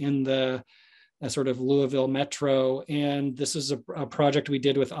areas in the sort of Louisville metro. And this is a project we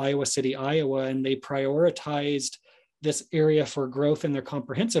did with Iowa City, Iowa, and they prioritized this area for growth in their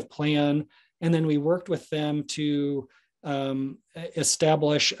comprehensive plan. And then we worked with them to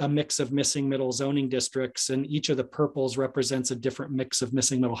establish a mix of missing middle zoning districts, and each of the purples represents a different mix of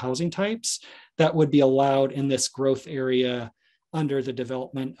missing middle housing types that would be allowed in this growth area under the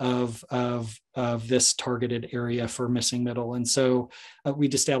development of this targeted area for missing middle. And so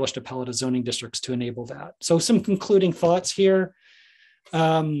we'd established a palette of zoning districts to enable that. So some concluding thoughts here.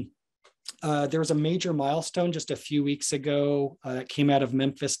 There was a major milestone just a few weeks ago that came out of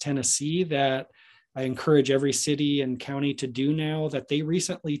Memphis, Tennessee, that I encourage every city and county to do now, that they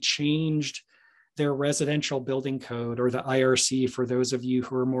recently changed their residential building code, or the IRC, for those of you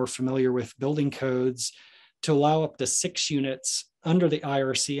who are more familiar with building codes, to allow up to 6 units under the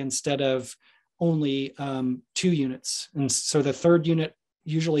IRC instead of only 2 units. And so the third unit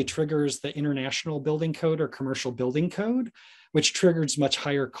usually triggers the international building code or commercial building code, which triggers much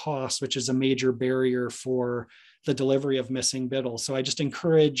higher costs, which is a major barrier for the delivery of missing middle. So I just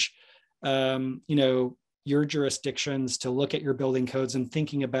encourage, your jurisdictions to look at your building codes and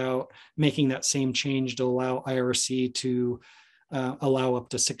thinking about making that same change to allow IRC to allow up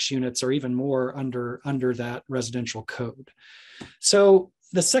to 6 units or even more under that residential code. So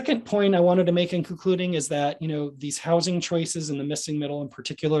the second point I wanted to make in concluding is that, these housing choices in the missing middle in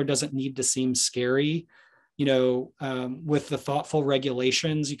particular doesn't need to seem scary. With the thoughtful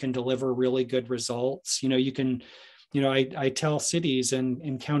regulations, you can deliver really good results. I tell cities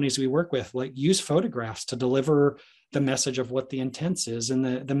and counties we work with, use photographs to deliver the message of what the intent is.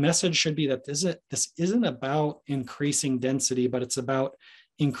 And the message should be that this isn't about increasing density, but it's about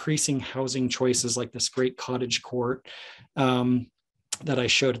increasing housing choices, like this great cottage court that I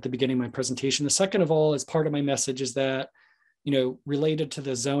showed at the beginning of my presentation. The second of all, as part of my message, is that, related to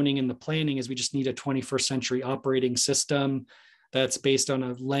the zoning and the planning, is we just need a 21st century operating system that's based on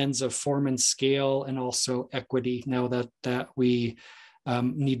a lens of form and scale, and also equity, now that we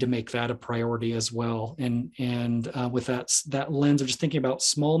need to make that a priority as well. And with that lens of just thinking about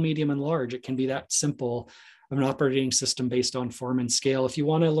small, medium, and large, it can be that simple of an operating system based on form and scale. If you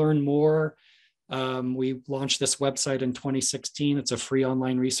want to learn more, we launched this website in 2016. It's a free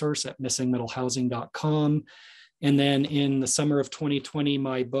online resource at missingmiddlehousing.com. And then in the summer of 2020,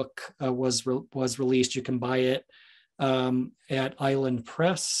 my book was released. You can buy it at Island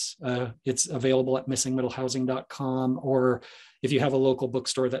Press. It's available at missingmiddlehousing.com, or if you have a local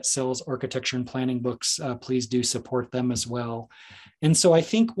bookstore that sells architecture and planning books, please do support them as well. And so I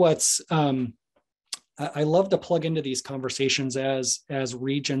think I love to plug into these conversations as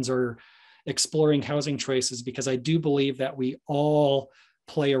regions are exploring housing choices, because I do believe that we all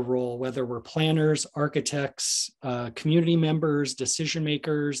play a role, whether we're planners, architects, community members, decision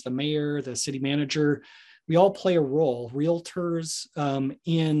makers, the mayor, the city manager. We all play a role, realtors,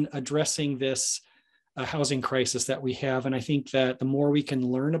 in addressing this housing crisis that we have. And I think that the more we can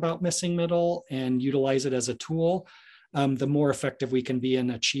learn about missing middle and utilize it as a tool, the more effective we can be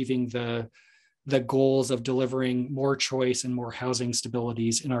in achieving the goals of delivering more choice and more housing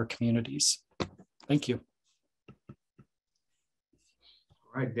stabilities in our communities. Thank you.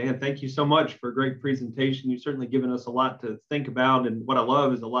 All right, Dan, thank you so much for a great presentation. You've certainly given us a lot to think about. And what I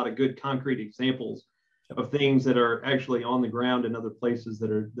love is a lot of good concrete examples of things that are actually on the ground in other places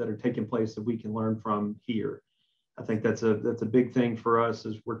that are taking place that we can learn from here. I think that's a big thing for us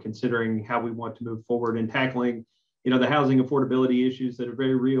as we're considering how we want to move forward and tackling, the housing affordability issues that are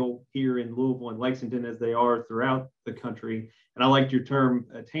very real here in Louisville and Lexington as they are throughout the country. And I liked your term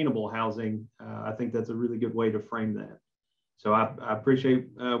attainable housing. I think that's a really good way to frame that. So I appreciate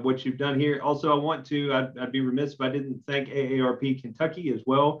what you've done here. Also, I'd be remiss if I didn't thank AARP Kentucky as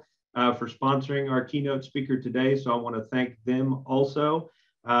well for sponsoring our keynote speaker today. So I want to thank them also.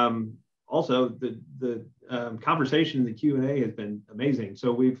 Also, the conversation in the Q&A has been amazing.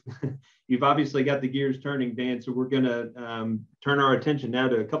 So you've obviously got the gears turning, Dan. So we're going to turn our attention now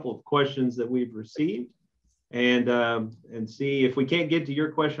to a couple of questions that we've received and see if we can't get to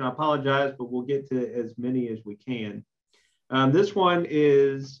your question. I apologize, but we'll get to as many as we can. This one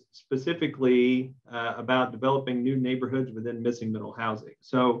is specifically about developing new neighborhoods within missing middle housing.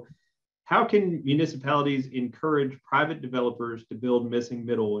 So how can municipalities encourage private developers to build missing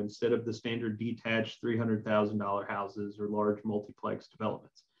middle instead of the standard detached $300,000 houses or large multiplex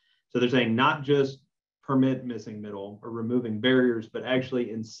developments? So they're saying not just permit missing middle or removing barriers, but actually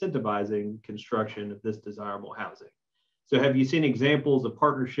incentivizing construction of this desirable housing. So have you seen examples of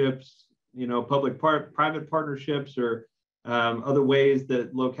partnerships, public-private partnerships or other ways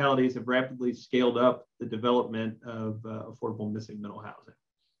that localities have rapidly scaled up the development of affordable missing middle housing?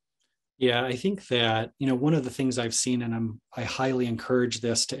 Yeah, I think that, one of the things I've seen, and I highly encourage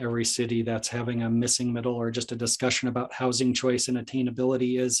this to every city that's having a missing middle or just a discussion about housing choice and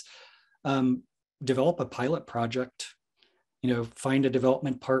attainability is develop a pilot project, find a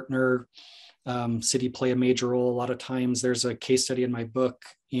development partner, city play a major role. A lot of times there's a case study in my book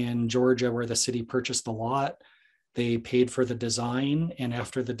in Georgia where the city purchased the lot. They paid for the design, and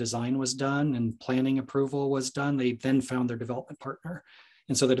after the design was done and planning approval was done, they then found their development partner.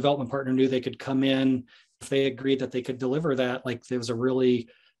 And so the development partner knew they could come in if they agreed that they could deliver that. Like there was a really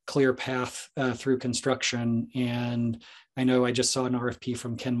clear path through construction. And I know I just saw an RFP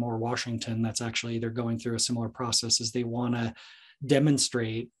from Kenmore, Washington. That's actually, they're going through a similar process as they want to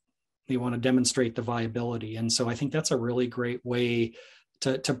demonstrate the viability. And so I think that's a really great way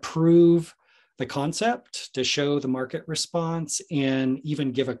to prove the concept, to show the market response, and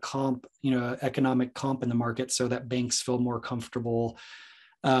even give a comp, economic comp in the market so that banks feel more comfortable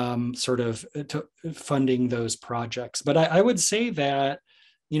funding those projects. But I would say that,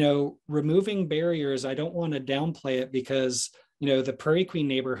 removing barriers, I don't want to downplay it because, the Prairie Queen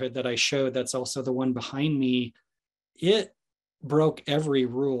neighborhood that I showed, that's also the one behind me, it broke every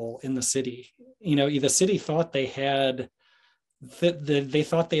rule in the city. The city thought they had they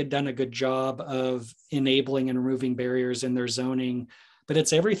thought they had done a good job of enabling and removing barriers in their zoning, but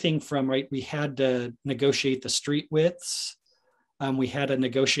it's everything from, right, we had to negotiate the street widths. We had to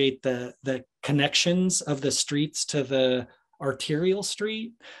negotiate the connections of the streets to the arterial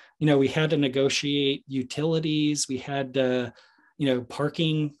street. We had to negotiate utilities. We had to,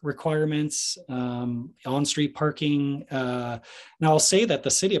 parking requirements, on-street parking. Now I'll say that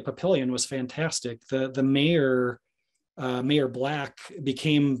the city of Papillion was fantastic. The mayor, Mayor Black,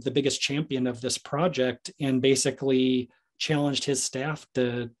 became the biggest champion of this project and basically challenged his staff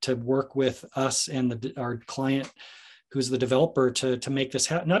to work with us and our client, who's the developer, to make this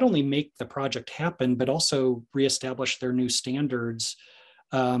happen. Not only make the project happen, but also reestablish their new standards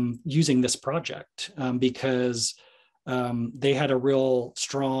using this project because they had a real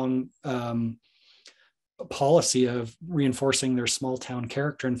strong policy of reinforcing their small town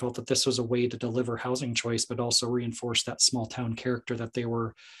character and felt that this was a way to deliver housing choice, but also reinforce that small town character that they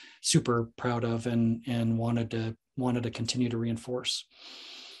were super proud of and wanted to continue to reinforce.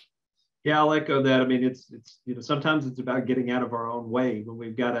 Yeah, I'll echo that. I mean, it's sometimes it's about getting out of our own way when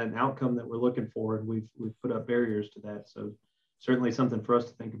we've got an outcome that we're looking for, and we've put up barriers to that. So certainly something for us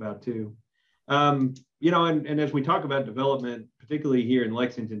to think about too. And as we talk about development, particularly here in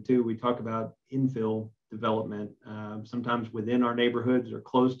Lexington too, we talk about infill development, sometimes within our neighborhoods or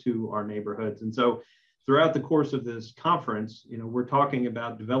close to our neighborhoods. And so throughout the course of this conference, we're talking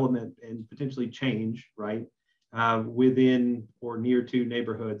about development and potentially change, right? Within or near to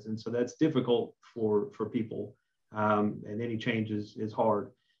neighborhoods. And so that's difficult for people, and any change is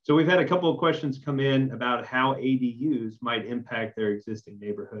hard. So we've had a couple of questions come in about how ADUs might impact their existing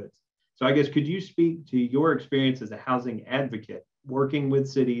neighborhoods. So I guess, could you speak to your experience as a housing advocate working with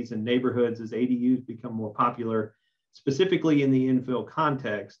cities and neighborhoods as ADUs become more popular? specifically in the infill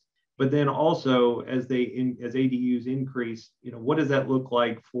context, but then also as as ADUs increase, what does that look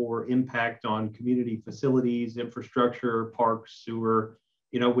like for impact on community facilities, infrastructure, parks, sewer,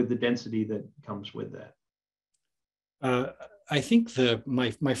 with the density that comes with that? I think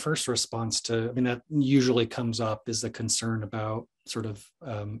my first response to, I mean, that usually comes up is the concern about sort of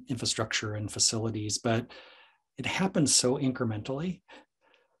infrastructure and facilities, but it happens so incrementally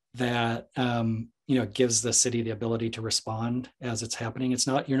that it gives the city the ability to respond as it's happening.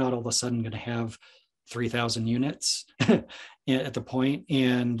 You're not all of a sudden going to have 3,000 units at the point.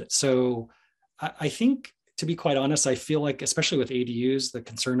 And so I think, to be quite honest, I feel like, especially with ADUs, the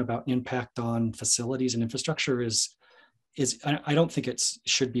concern about impact on facilities and infrastructure is I don't think it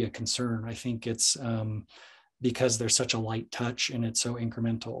should be a concern. I think it's because there's such a light touch and it's so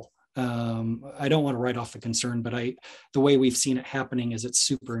incremental. I don't want to write off the concern, but the way we've seen it happening is it's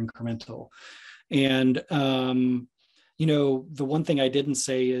super incremental. And the one thing I didn't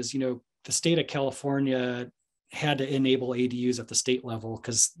say is, the state of California had to enable ADUs at the state level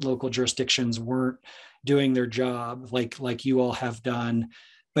because local jurisdictions weren't doing their job like you all have done.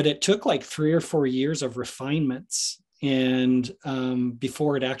 But it took like 3 or 4 years of refinements and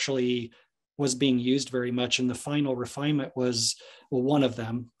before it actually was being used very much. And the final refinement was, well, one of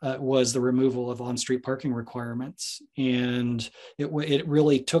them was the removal of on-street parking requirements. And it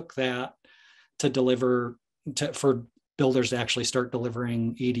really took that to deliver for builders to actually start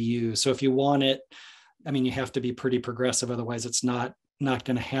delivering ADUs. So if you want it, I mean, you have to be pretty progressive, otherwise it's not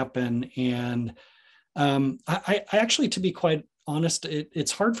going to happen. And I actually, to be quite honest,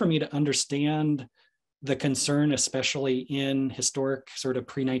 it's hard for me to understand the concern, especially in historic sort of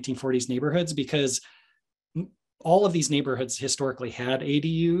pre-1940s neighborhoods, because all of these neighborhoods historically had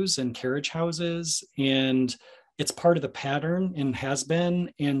ADUs and carriage houses, and it's part of the pattern and has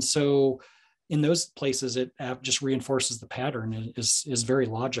been. And so in those places, it just reinforces the pattern and is very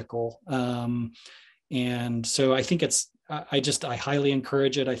logical. And so I think I highly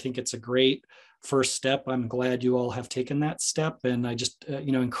encourage it. I think it's a great first step. I'm glad you all have taken that step. And I just,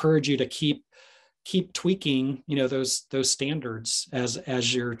 encourage you to keep tweaking, those standards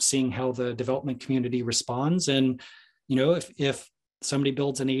as you're seeing how the development community responds. And, if somebody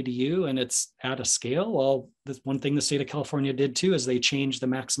builds an ADU and it's at a scale, well, the one thing the state of California did too is they changed the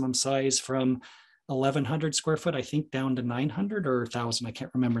maximum size from 1,100 square foot, I think, down to 900 or 1,000. I can't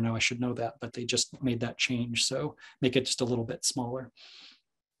remember now. I should know that, but they just made that change. So make it just a little bit smaller.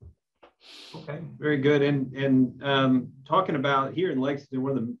 Okay, very good. And talking about here in Lexington,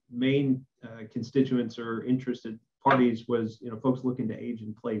 one of the main constituents or interested parties was, folks looking to age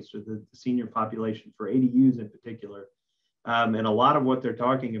in place, or the senior population for ADUs in particular. And a lot of what they're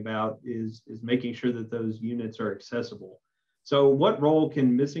talking about is making sure that those units are accessible. So what role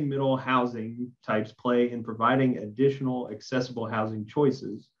can missing middle housing types play in providing additional accessible housing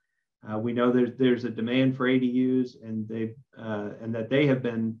choices? We know there's a demand for ADUs, and that they have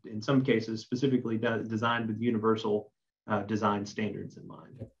been, in some cases, specifically designed with universal design standards in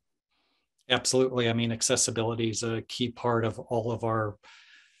mind. Absolutely. I mean, accessibility is a key part of all of our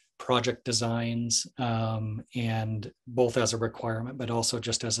project designs, and both as a requirement, but also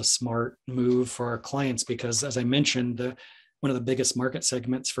just as a smart move for our clients. Because, as I mentioned, one of the biggest market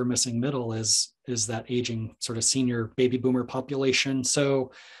segments for missing middle is that aging sort of senior baby boomer population.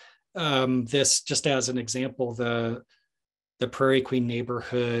 So this, just as an example, the Prairie Queen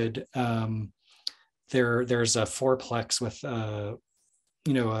neighborhood, there's a fourplex with a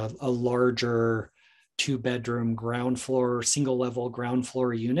larger 2-bedroom single level ground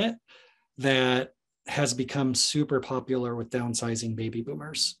floor unit that has become super popular with downsizing baby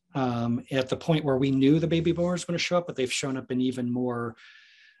boomers, at the point where we knew the baby boomers were going to show up, but they've shown up in even more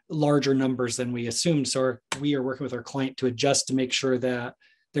larger numbers than we assumed. So we are working with our client to adjust to make sure that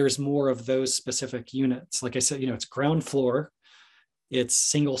there's more of those specific units. Like I said, it's ground floor, it's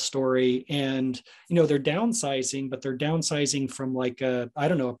single story, and, they're downsizing, but they're downsizing from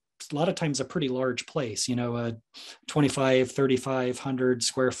a lot of times a pretty large place, a 3,500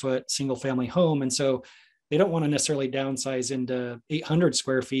 square foot single family home. And so they don't want to necessarily downsize into 800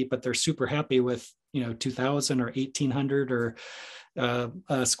 square feet, but they're super happy with, 2,000 or 1,800 or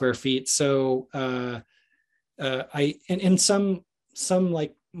square feet. So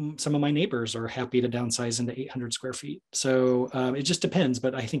some of my neighbors are happy to downsize into 800 square feet. So it just depends.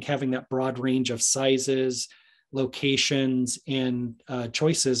 But I think having that broad range of sizes, locations, and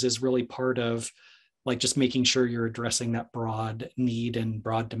choices is really part of just making sure you're addressing that broad need and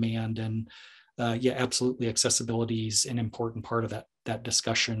broad demand. And absolutely, accessibility is an important part of that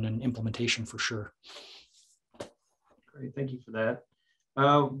discussion and implementation for sure. Great, thank you for that.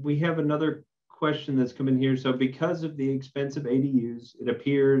 We have another question that's come in here. So because of the expense of ADUs, it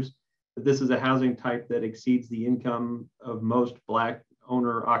appears that this is a housing type that exceeds the income of most Black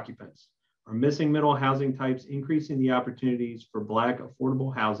owner occupants. Are missing middle housing types increasing the opportunities for Black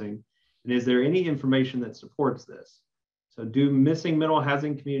affordable housing? And is there any information that supports this? So do missing middle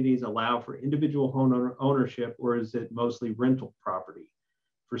housing communities allow for individual home ownership, or is it mostly rental property?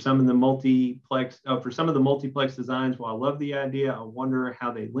 For some of the multiplex designs, while I love the idea, I wonder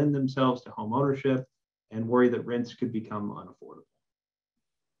how they lend themselves to home ownership and worry that rents could become unaffordable.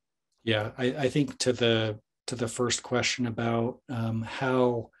 Yeah, I think to the first question about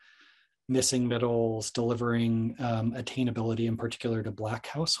how missing middles delivering attainability in particular to Black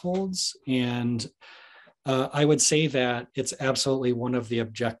households. And I would say that it's absolutely one of the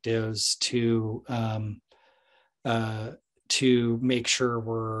objectives to make sure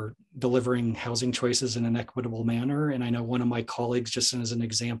we're delivering housing choices in an equitable manner. And I know one of my colleagues, just as an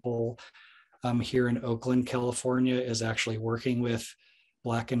example, here in Oakland, California, is actually working with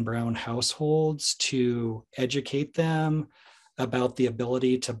Black and brown households to educate them about the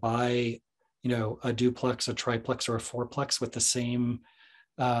ability to buy, a duplex, a triplex, or a fourplex with the same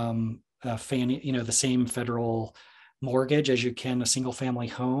the same federal mortgage as you can a single family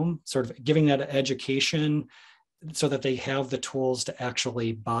home, sort of giving that education so that they have the tools to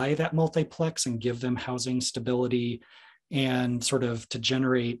actually buy that multiplex and give them housing stability and sort of to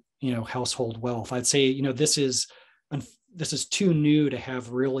generate, household wealth. I'd say, this is too new to have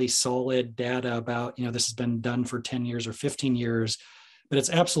really solid data about, this has been done for 10 years or 15 years, but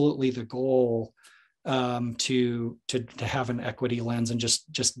it's absolutely the goal to have an equity lens and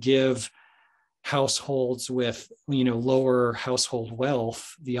just give households with, lower household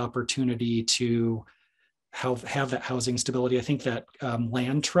wealth the opportunity to have that housing stability. I think that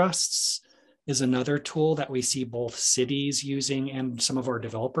land trusts is another tool that we see both cities using and some of our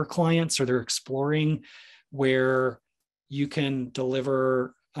developer clients, or they're exploring, where you can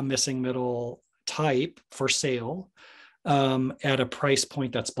deliver a missing middle type for sale at a price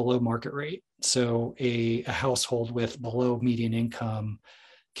point that's below market rate. So a household with below median income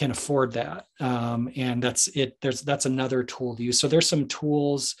can afford that. And that's it. That's another tool to use. So there's some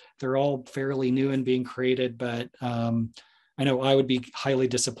tools, they're all fairly new and being created, but I know I would be highly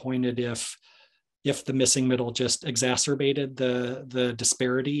disappointed if the missing middle just exacerbated the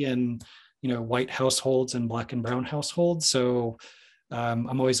disparity in, white households and Black and brown households. So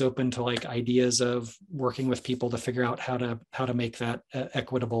I'm always open to ideas of working with people to figure out how to make that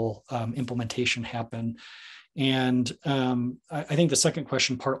equitable implementation happen. And I think the second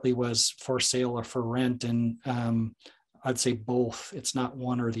question partly was for sale or for rent. And I'd say both. It's not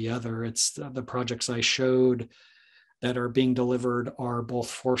one or the other. It's the projects I showed that are being delivered are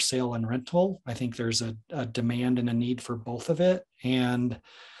both for sale and rental. I think there's a demand and a need for both of it. And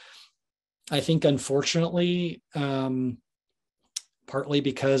I think, unfortunately, partly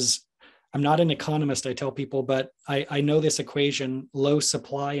because I'm not an economist, I tell people, but I know this equation: low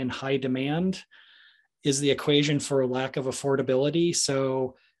supply and high demand is the equation for lack of affordability.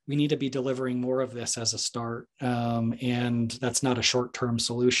 So we need to be delivering more of this as a start. And that's not a short-term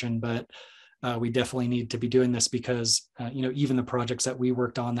solution, but we definitely need to be doing this because, even the projects that we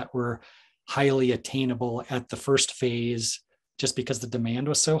worked on that were highly attainable at the first phase, just because the demand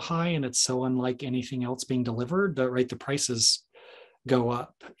was so high and it's so unlike anything else being delivered, right? The prices go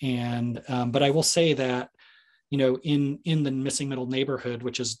up. And, but I will say that, in the missing middle neighborhood,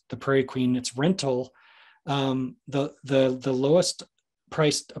 which is the Prairie Queen, it's rental. The lowest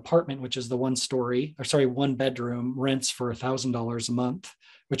priced apartment, which is the one bedroom, rents for $1,000 a month,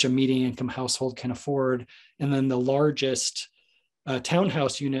 which a median income household can afford. And then the largest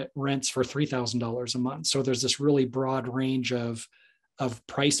townhouse unit rents for $3,000 a month. So there's this really broad range of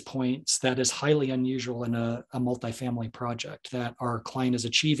price points that is highly unusual in a multifamily project that our client is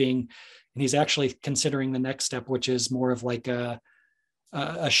achieving. And he's actually considering the next step, which is more of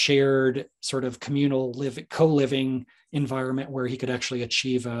a shared sort of communal co-living environment where he could actually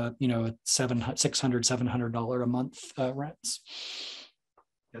achieve $600, $700 a month rents.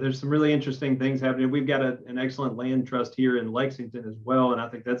 Yeah, there's some really interesting things happening. We've got an excellent land trust here in Lexington as well. And I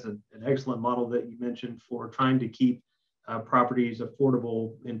think that's an excellent model that you mentioned for trying to keep properties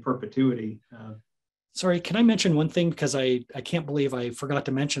affordable in perpetuity. Sorry, can I mention one thing? Because I can't believe I forgot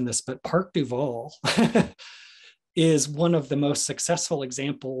to mention this, but Park Duval is one of the most successful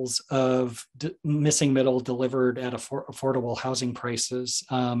examples of missing middle delivered at affordable housing prices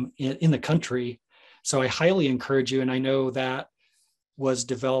in the country. So I highly encourage you, and I know that was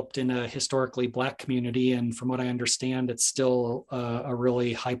developed in a historically Black community. And from what I understand, it's still a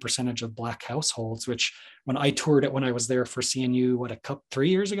really high percentage of Black households, which when I toured it, when I was there for CNU, 3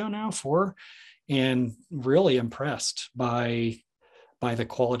 years ago now, 4, and really impressed by the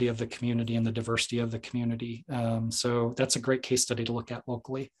quality of the community and the diversity of the community. So that's a great case study to look at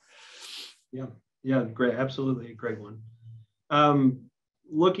locally. Yeah, great. Absolutely a great one.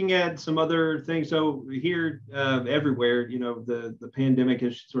 Looking at some other things, so here everywhere, the pandemic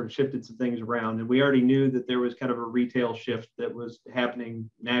has sort of shifted some things around, and we already knew that there was kind of a retail shift that was happening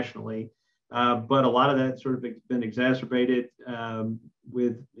nationally, but a lot of that sort of been exacerbated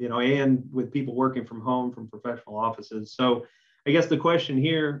with and with people working from home from professional offices. So I guess the question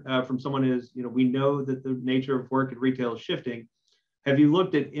here from someone is, we know that the nature of work at retail is shifting. Have you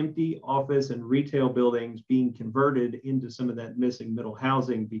looked at empty office and retail buildings being converted into some of that missing middle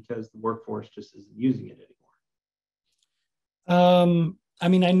housing because the workforce just isn't using it anymore? I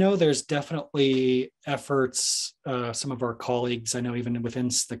mean, I know there's definitely efforts, some of our colleagues, I know even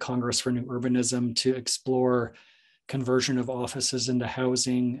within the Congress for New Urbanism, to explore conversion of offices into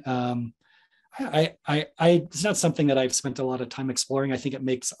housing. It's not something that I've spent a lot of time exploring. I think it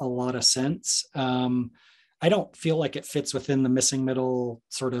makes a lot of sense. I don't feel like it fits within the missing middle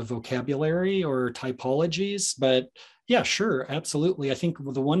sort of vocabulary or typologies, but yeah, sure, absolutely. I think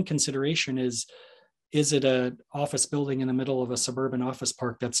the one consideration is it an office building in the middle of a suburban office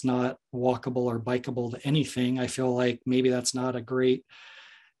park that's not walkable or bikeable to anything? I feel like maybe that's not a great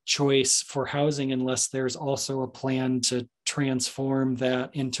choice for housing unless there's also a plan to transform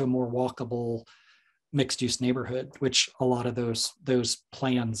that into a more walkable mixed use neighborhood, which a lot of those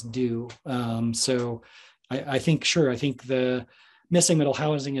plans do. So I think the missing middle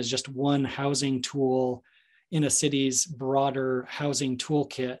housing is just one housing tool in a city's broader housing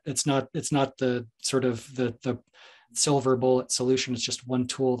toolkit. It's not the sort of the silver bullet solution. It's just one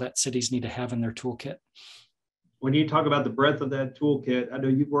tool that cities need to have in their toolkit. When you talk about the breadth of that toolkit, I know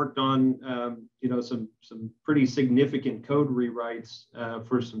you've worked on some pretty significant code rewrites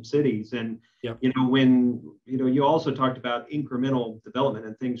for some cities, and yep. When you also talked about incremental development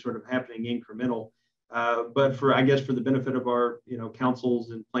and things sort of happening incremental. But for the benefit of our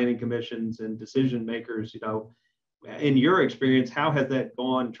councils and planning commissions and decision makers, in your experience, how has that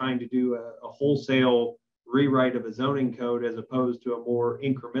gone trying to do a wholesale rewrite of a zoning code as opposed to a more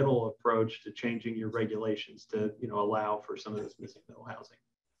incremental approach to changing your regulations to allow for some of this missing middle housing?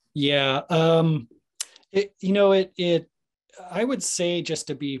 Yeah, I would say, just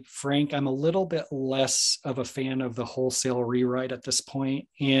to be frank, I'm a little bit less of a fan of the wholesale rewrite at this point,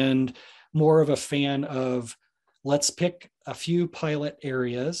 and more of a fan of, let's pick a few pilot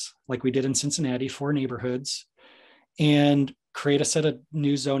areas like we did in Cincinnati, 4 neighborhoods, and create a set of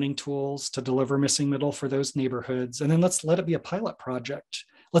new zoning tools to deliver missing middle for those neighborhoods. And then let's let it be a pilot project.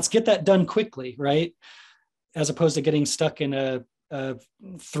 Let's get that done quickly, right? As opposed to getting stuck in a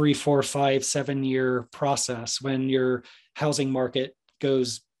 3, 4, 5, 7 year process when your housing market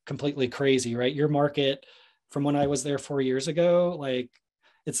goes completely crazy, right? Your market, from when I was there 4 years ago, like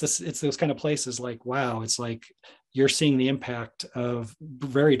it's those kind of places like, wow, it's like you're seeing the impact of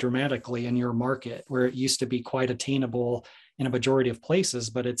very dramatically in your market where it used to be quite attainable in a majority of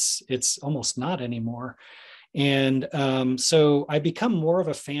places, but it's almost not anymore. And so I become more of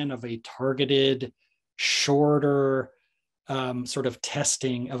a fan of a targeted, shorter sort of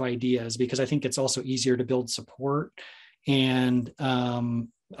testing of ideas, because I think it's also easier to build support, and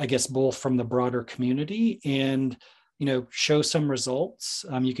I guess both from the broader community and show some results.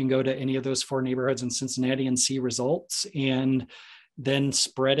 You can go to any of those 4 neighborhoods in Cincinnati and see results, and then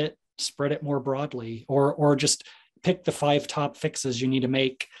spread it more broadly, or just pick the 5 top fixes you need to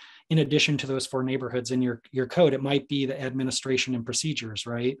make in addition to those 4 neighborhoods in your code. It might be the administration and procedures,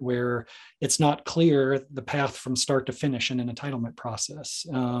 right, where it's not clear the path from start to finish in an entitlement process.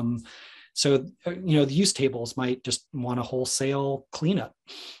 So the use tables might just want a wholesale cleanup.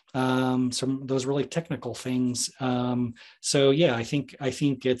 Some of those really technical things. So yeah, I think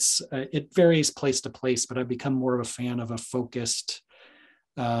it varies place to place, but I've become more of a fan of a focused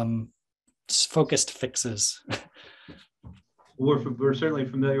fixes. We're certainly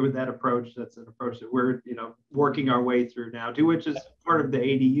familiar with that approach. That's an approach that we're working our way through now, too, which is part of the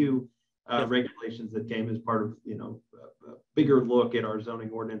ADU regulations that came as part of a bigger look at our zoning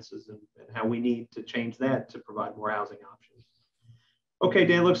ordinances and how we need to change that to provide more housing options. Okay,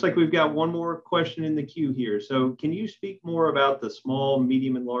 Dan, looks like we've got one more question in the queue here. So can you speak more about the small,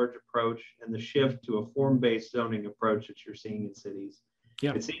 medium, and large approach and the shift to a form-based zoning approach that you're seeing in cities?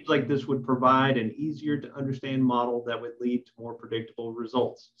 Yeah. It seems like this would provide an easier to understand model that would lead to more predictable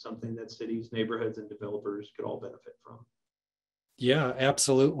results, something that cities, neighborhoods, and developers could all benefit from. Yeah,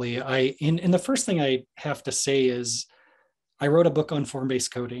 absolutely. And the first thing I have to say is I wrote a book on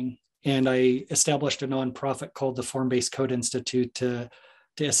form-based coding, and I established a nonprofit called the Form-Based Code Institute to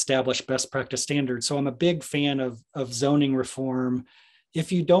to establish best practice standards. So I'm a big fan of zoning reform.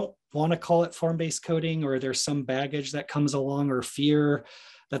 If you don't want to call it form-based coding, or there's some baggage that comes along or fear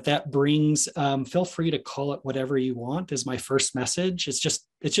that brings, feel free to call it whatever you want is my first message. It's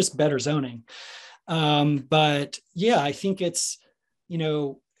just better zoning. But yeah, I think it's,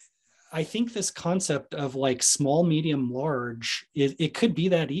 I think this concept of like small, medium, large, it could be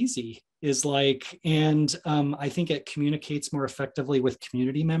that easy is like, and I think it communicates more effectively with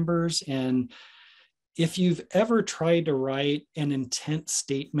community members. And if you've ever tried to write an intent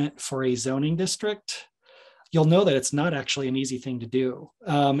statement for a zoning district, you'll know that it's not actually an easy thing to do.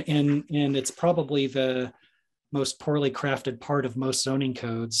 And it's probably the most poorly crafted part of most zoning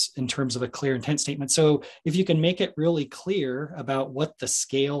codes in terms of a clear intent statement. So if you can make it really clear about what the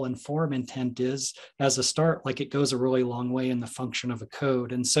scale and form intent is as a start, like it goes a really long way in the function of a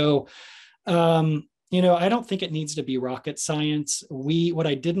code. And so, I don't think it needs to be rocket science. When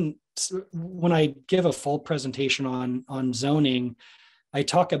I give a full presentation on zoning, I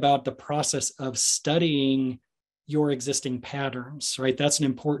talk about the process of studying your existing patterns, right? That's an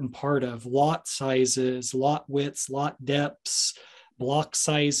important part of lot sizes, lot widths, lot depths, block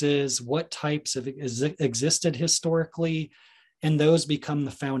sizes, what types have existed historically, and those become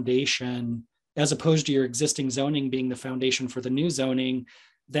the foundation, as opposed to your existing zoning being the foundation for the new zoning.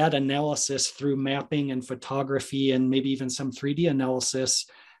 That analysis through mapping and photography and maybe even some 3D analysis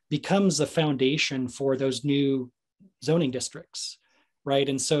becomes the foundation for those new zoning districts, right?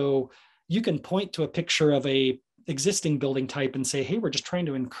 And so you can point to a picture of a existing building type and say, hey, we're just trying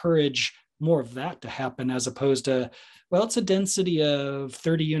to encourage more of that to happen, as opposed to, well, it's a density of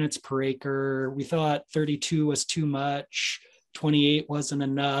 30 units per acre. We thought 32 was too much, 28 wasn't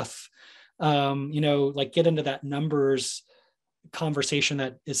enough. Like get into that numbers conversation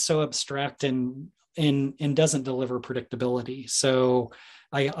that is so abstract and doesn't deliver predictability. So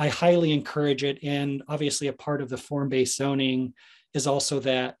I highly encourage it. And obviously a part of the form-based zoning is also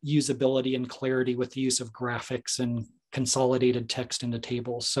that usability and clarity with the use of graphics and consolidated text into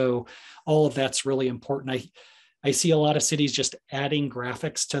tables. So all of that's really important. I see a lot of cities just adding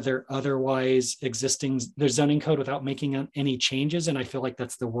graphics to their otherwise existing, their zoning code without making any changes. And I feel like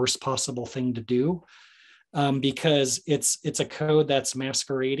that's the worst possible thing to do, because it's a code that's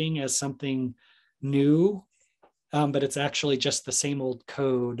masquerading as something new, but it's actually just the same old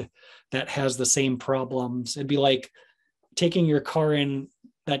code that has the same problems. It'd be like taking your car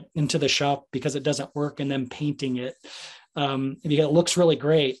into the shop because it doesn't work and then painting it. It looks really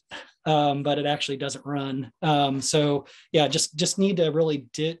great, but it actually doesn't run. So yeah, just need to really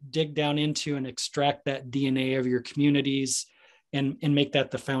dig down into and extract that DNA of your communities and make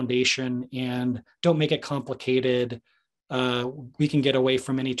that the foundation, and don't make it complicated. We can get away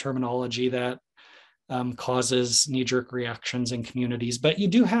from any terminology that causes knee-jerk reactions in communities, but you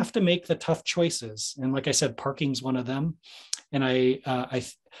do have to make the tough choices. And like I said, parking's one of them. And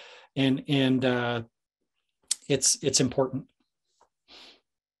it's important.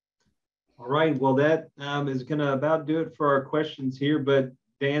 All right. Well, that is going to about do it for our questions here. But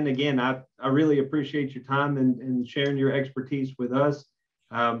Dan, again, I really appreciate your time and sharing your expertise with us.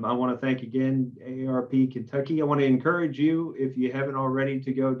 I want to thank again AARP Kentucky. I want to encourage you, if you haven't already,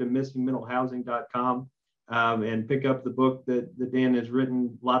 to go to missingmiddlehousing.com and pick up the book that Dan has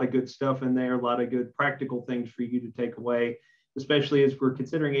written. A lot of good stuff in there, a lot of good practical things for you to take away, especially as we're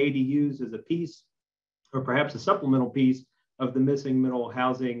considering ADUs as a piece or perhaps a supplemental piece of the missing middle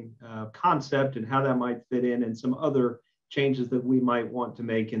housing concept and how that might fit in and some other changes that we might want to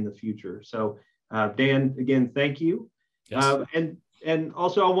make in the future. So Dan, again, thank you. Yes. And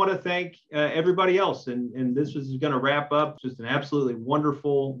also I want to thank everybody else. And this is going to wrap up just an absolutely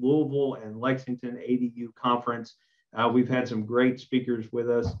wonderful Louisville and Lexington ADU conference. We've had some great speakers with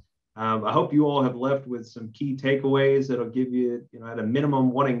us. I hope you all have left with some key takeaways that'll give you, at a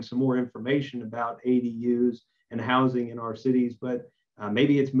minimum, wanting some more information about ADUs and housing in our cities, but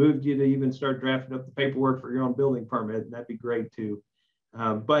maybe it's moved you to even start drafting up the paperwork for your own building permit, and that'd be great too.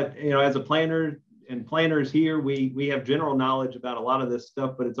 But as a planner and planners here, we have general knowledge about a lot of this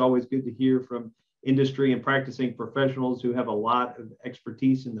stuff, but it's always good to hear from industry and practicing professionals who have a lot of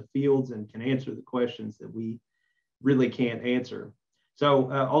expertise in the fields and can answer the questions that we really can't answer. So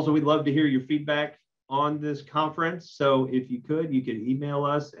also, we'd love to hear your feedback on this conference. So if you could email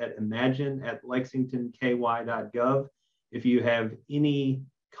us at imagine@lexingtonky.gov. If you have any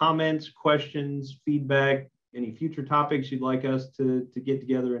comments, questions, feedback, any future topics you'd like us to get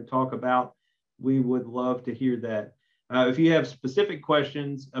together and talk about, we would love to hear that. If you have specific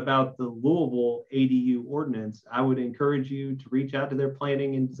questions about the Louisville ADU ordinance, I would encourage you to reach out to their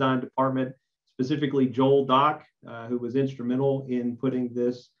planning and design department, specifically Joel Dock, who was instrumental in putting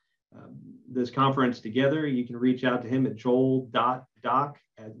this conference together. You can reach out to him at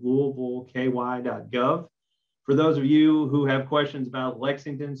joel.dock@louisvilleky.gov. For those of you who have questions about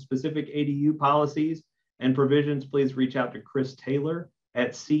Lexington specific ADU policies and provisions, please reach out to Chris Taylor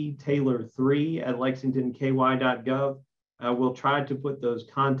at ctaylor3@lexingtonky.gov. We'll try to put those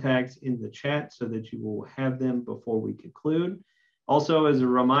contacts in the chat so that you will have them before we conclude. Also, as a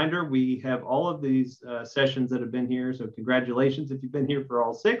reminder, we have all of these sessions that have been here. So congratulations if you've been here for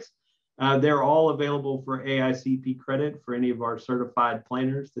all 6. They're all available for AICP credit for any of our certified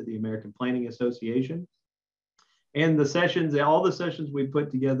planners through the American Planning Association. And the sessions, all the sessions we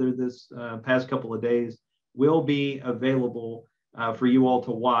put together this past couple of days will be available for you all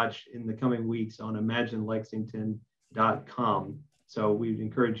to watch in the coming weeks on imaginelexington.com. So we'd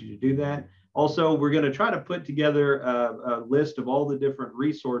encourage you to do that. Also, we're going to try to put together a list of all the different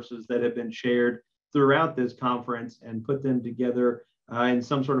resources that have been shared throughout this conference and put them together in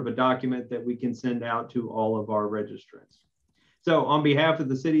some sort of a document that we can send out to all of our registrants. So on behalf of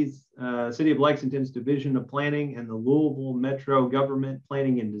the City of Lexington's Division of Planning and the Louisville Metro Government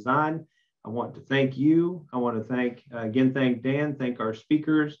Planning and Design, I want to thank you. I want to thank Dan, thank our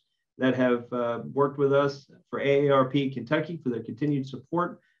speakers that have worked with us for AARP Kentucky for their continued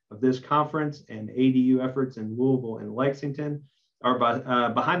support of this conference and ADU efforts in Louisville and Lexington. Our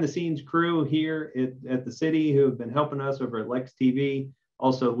behind the scenes crew here at the city who have been helping us over at Lex TV,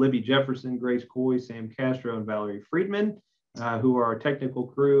 also Libby Jefferson, Grace Coy, Sam Castro, and Valerie Friedman, who are our technical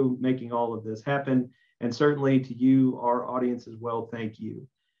crew making all of this happen. And certainly to you, our audience as well, thank you.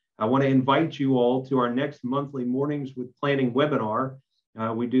 I want to invite you all to our next monthly Mornings with Planning webinar.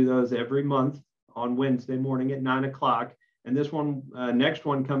 We do those every month on Wednesday morning at 9 o'clock. And this one, next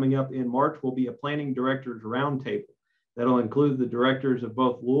one coming up in March will be a Planning Directors Roundtable. That'll include the directors of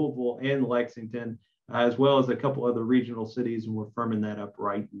both Louisville and Lexington, as well as a couple other regional cities, and we're firming that up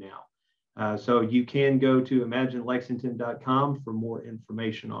right now. So you can go to imaginelexington.com for more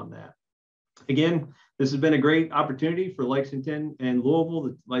information on that. Again, this has been a great opportunity for Lexington and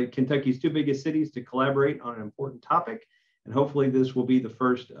Louisville, like Kentucky's 2 biggest cities, to collaborate on an important topic. And hopefully this will be the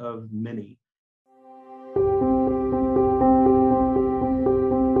first of many.